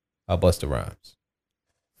 Busta Rhymes.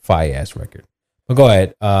 Fire ass record. But go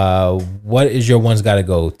ahead. What is your one's gotta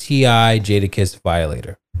go? T.I., Jadakiss,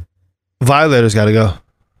 Violator. Violator's gotta go.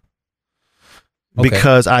 Okay.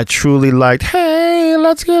 Because I truly liked, hey,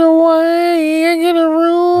 let's get away and get a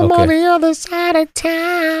room on the other side of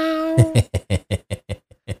town.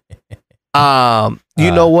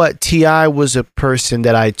 You know what? T.I. was a person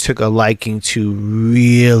that I took a liking to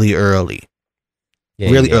really early.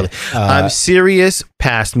 Really early. I'm Serious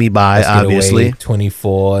passed me by, obviously.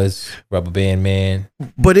 24's Rubber Band Man.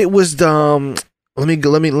 But it was let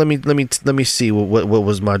me see what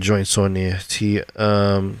was my joints on there.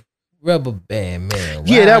 Rubber Band Man.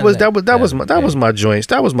 Yeah, that was my joints.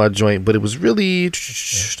 That was my joint, but it was really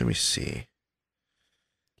let me see.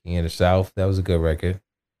 King of the South, that was a good record.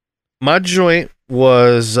 My joint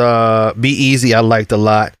was Be Easy, I liked a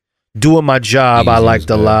lot. Doing My Job, I liked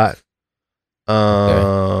a lot.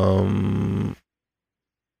 I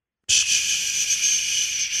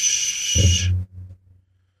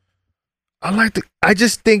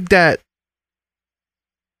just think that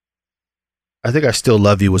I think I Still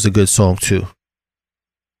Love You was a good song too.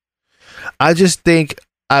 I just think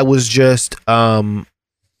I was just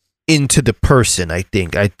into the person. I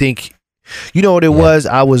think you know what it was?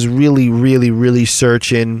 I was really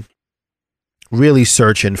searching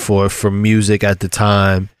for music at the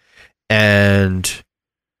time, and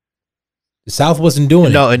the South wasn't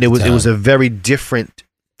doing it. No, and it was a very different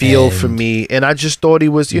feel for me, and I just thought he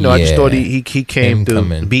was, I just thought he came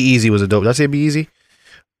through. Be Easy was a dope. Did I say Be Easy?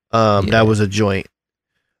 That was a joint.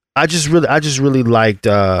 I just really liked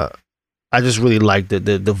the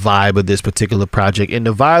vibe of this particular project. And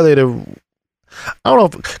the Violator, I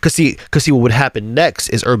don't know, cause see what would happen next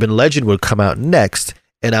is Urban Legend would come out next,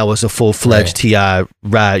 and I was a full-fledged T.I.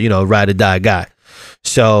 ride or die guy.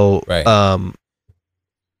 So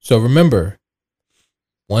so remember,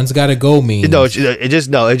 One's Gotta Go means it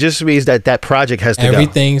just means that project has to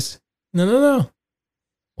everything's go. No.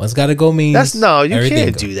 One's Gotta Go means you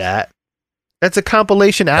can't do that. That's a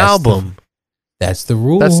compilation album. That's the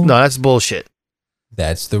rule. That's bullshit.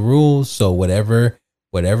 That's the rule. So whatever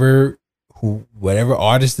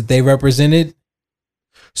artist that they represented.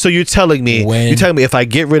 So you're telling me if I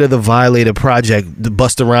get rid of the Violator project, the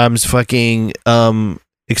Busta Rhymes fucking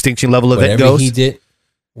Extinction Level event goes?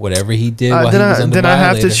 Whatever he did then I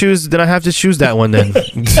have to choose that one then.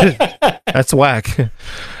 That's whack. I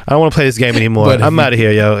don't want to play this game anymore. I'm out of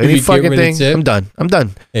here, yo. Any fucking thing, I'm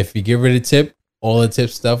done. If you get rid of Tip, all the Tip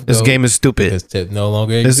stuff this game is stupid. Because Tip no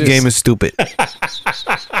longer exists. This game is stupid.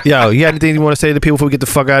 Yo, you got anything you want to say to the people before we get the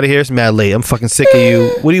fuck out of here? It's mad late. I'm fucking sick of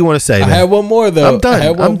you. What do you want to say, man? I have one more though. I'm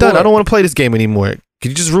done. I don't want to play this game anymore.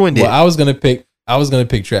 You just ruined it. Well, I was gonna pick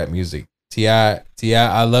trap music. T.I.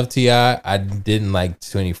 I love T.I. I didn't like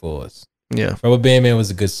 24s. Yeah. Rubber Band Man was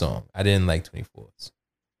a good song. I didn't like 24s.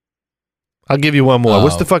 I'll give you one more.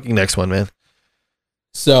 What's the fucking next one, man?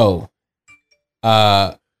 So,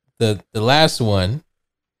 the last one.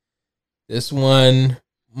 This one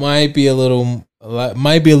might be a little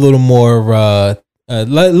more a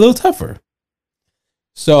little tougher.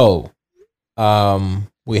 So,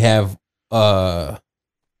 we have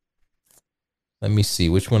let me see,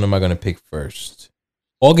 which one am I going to pick first?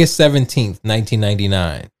 August 17th,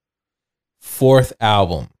 1999. Fourth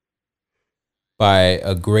album by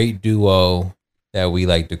a great duo that we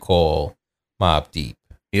like to call Mobb Deep.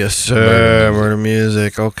 Yes, sir. Murder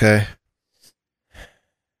Music. Okay.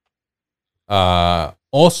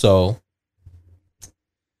 Also,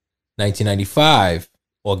 1995,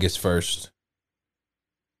 August 1st.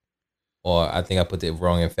 Or I think I put the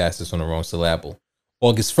wrong emphasis on the wrong syllable.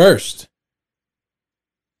 August 1st.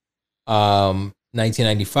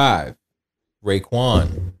 1995,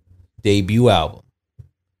 Raekwon debut album.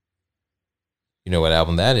 You know what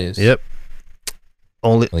album that is? Yep.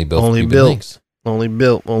 Only built.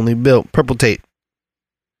 Purple Tape.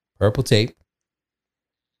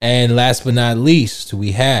 And last but not least,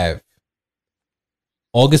 we have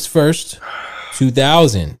August 1st,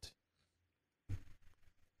 2000.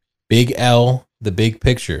 Big L, The Big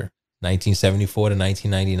Picture, 1974 to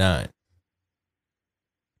 1999.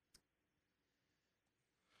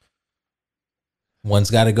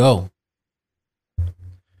 One's got to go.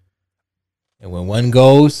 And when one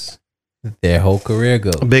goes, their whole career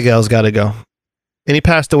goes. Big L's got to go. And he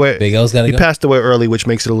passed away. Big L's got to go. He passed away early, which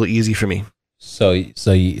makes it a little easy for me. So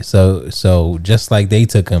just like they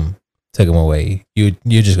took him away, you're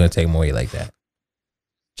just gonna take him away like that.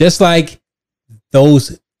 Just like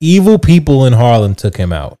those evil people in Harlem took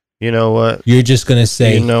him out. You know what? You're just gonna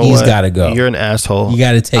say he's got to go. You're an asshole. You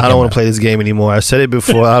got to take. I don't want to play this game anymore. I said it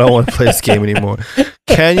before. I don't want to play this game anymore.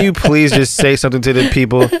 Can you please just say something to the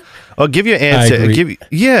people? Or give your answer. He's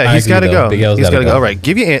got to go. He's got to go. All right,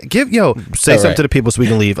 say something to the people so we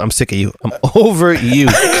can leave. I'm sick of you. I'm over you.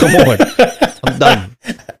 Come on. I'm done.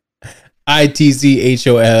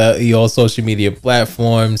 ITZHOLE, all social media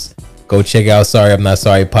platforms. Go check out Sorry I'm Not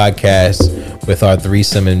Sorry podcast with our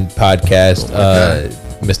threesome and podcast,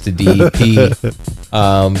 Mr. DEP.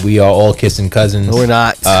 We are all kissing cousins. No, we're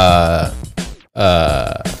not.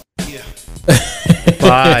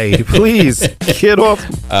 Bye. Please get off.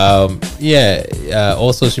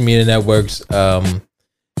 All social media networks.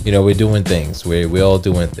 We're doing things. We're all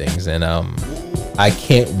doing things, and I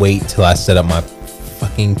can't wait till I set up my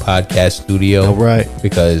fucking podcast studio. All right.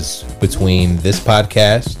 Because between this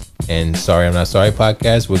podcast and Sorry I'm Not Sorry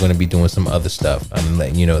podcast, we're going to be doing some other stuff. I'm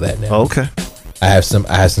letting you know that now. Okay. I have some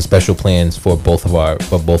special plans for both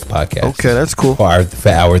podcasts. Okay, that's cool. For our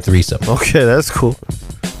threesome. Okay, that's cool.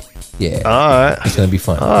 Yeah. All right. It's gonna be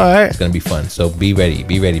fun. All right. It's gonna be fun. So be ready.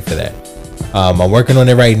 Be ready for that. I'm working on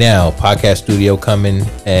it right now. Podcast studio coming,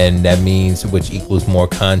 and that means which equals more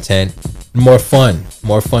content. more fun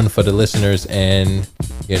for the listeners and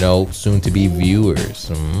soon to be viewers.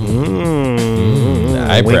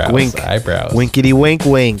 Eyebrows, wink, wink. eyebrows, Winkety wink,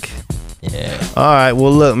 wink. Yeah. All right.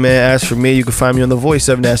 Well, look, man. As for me, you can find me on the Voice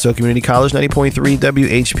of Nassau Community College, 90.3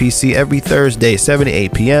 WHPC every Thursday, 7 to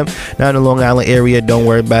 8 p.m. Now in the Long Island area. Don't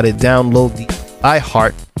worry about it. Download the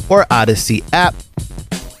iHeart or Odyssey app.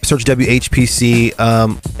 Search WHPC,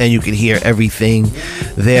 and you can hear everything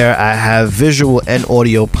there. I have visual and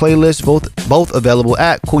audio playlists, both available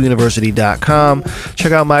at cooluniversity.com.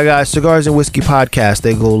 Check out my guys, Cigars and Whiskey Podcast.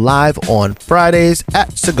 They go live on Fridays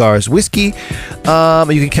at Cigars Whiskey. You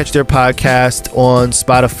can catch their podcast on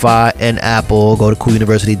Spotify and Apple. Go to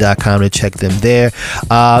cooluniversity.com to check them there.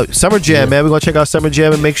 Summer Jam, man. We're going to check out Summer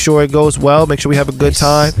Jam and make sure it goes well. Make sure we have a good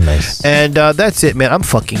time. Nice. And that's it, man. I'm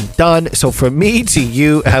fucking done. So from me to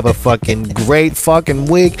you, have a fucking great fucking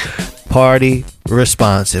week. Party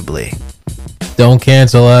responsibly. Don't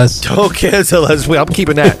cancel us. Don't cancel us. I'm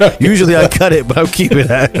keeping that. Usually I cut it, but I'm keeping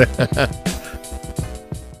that.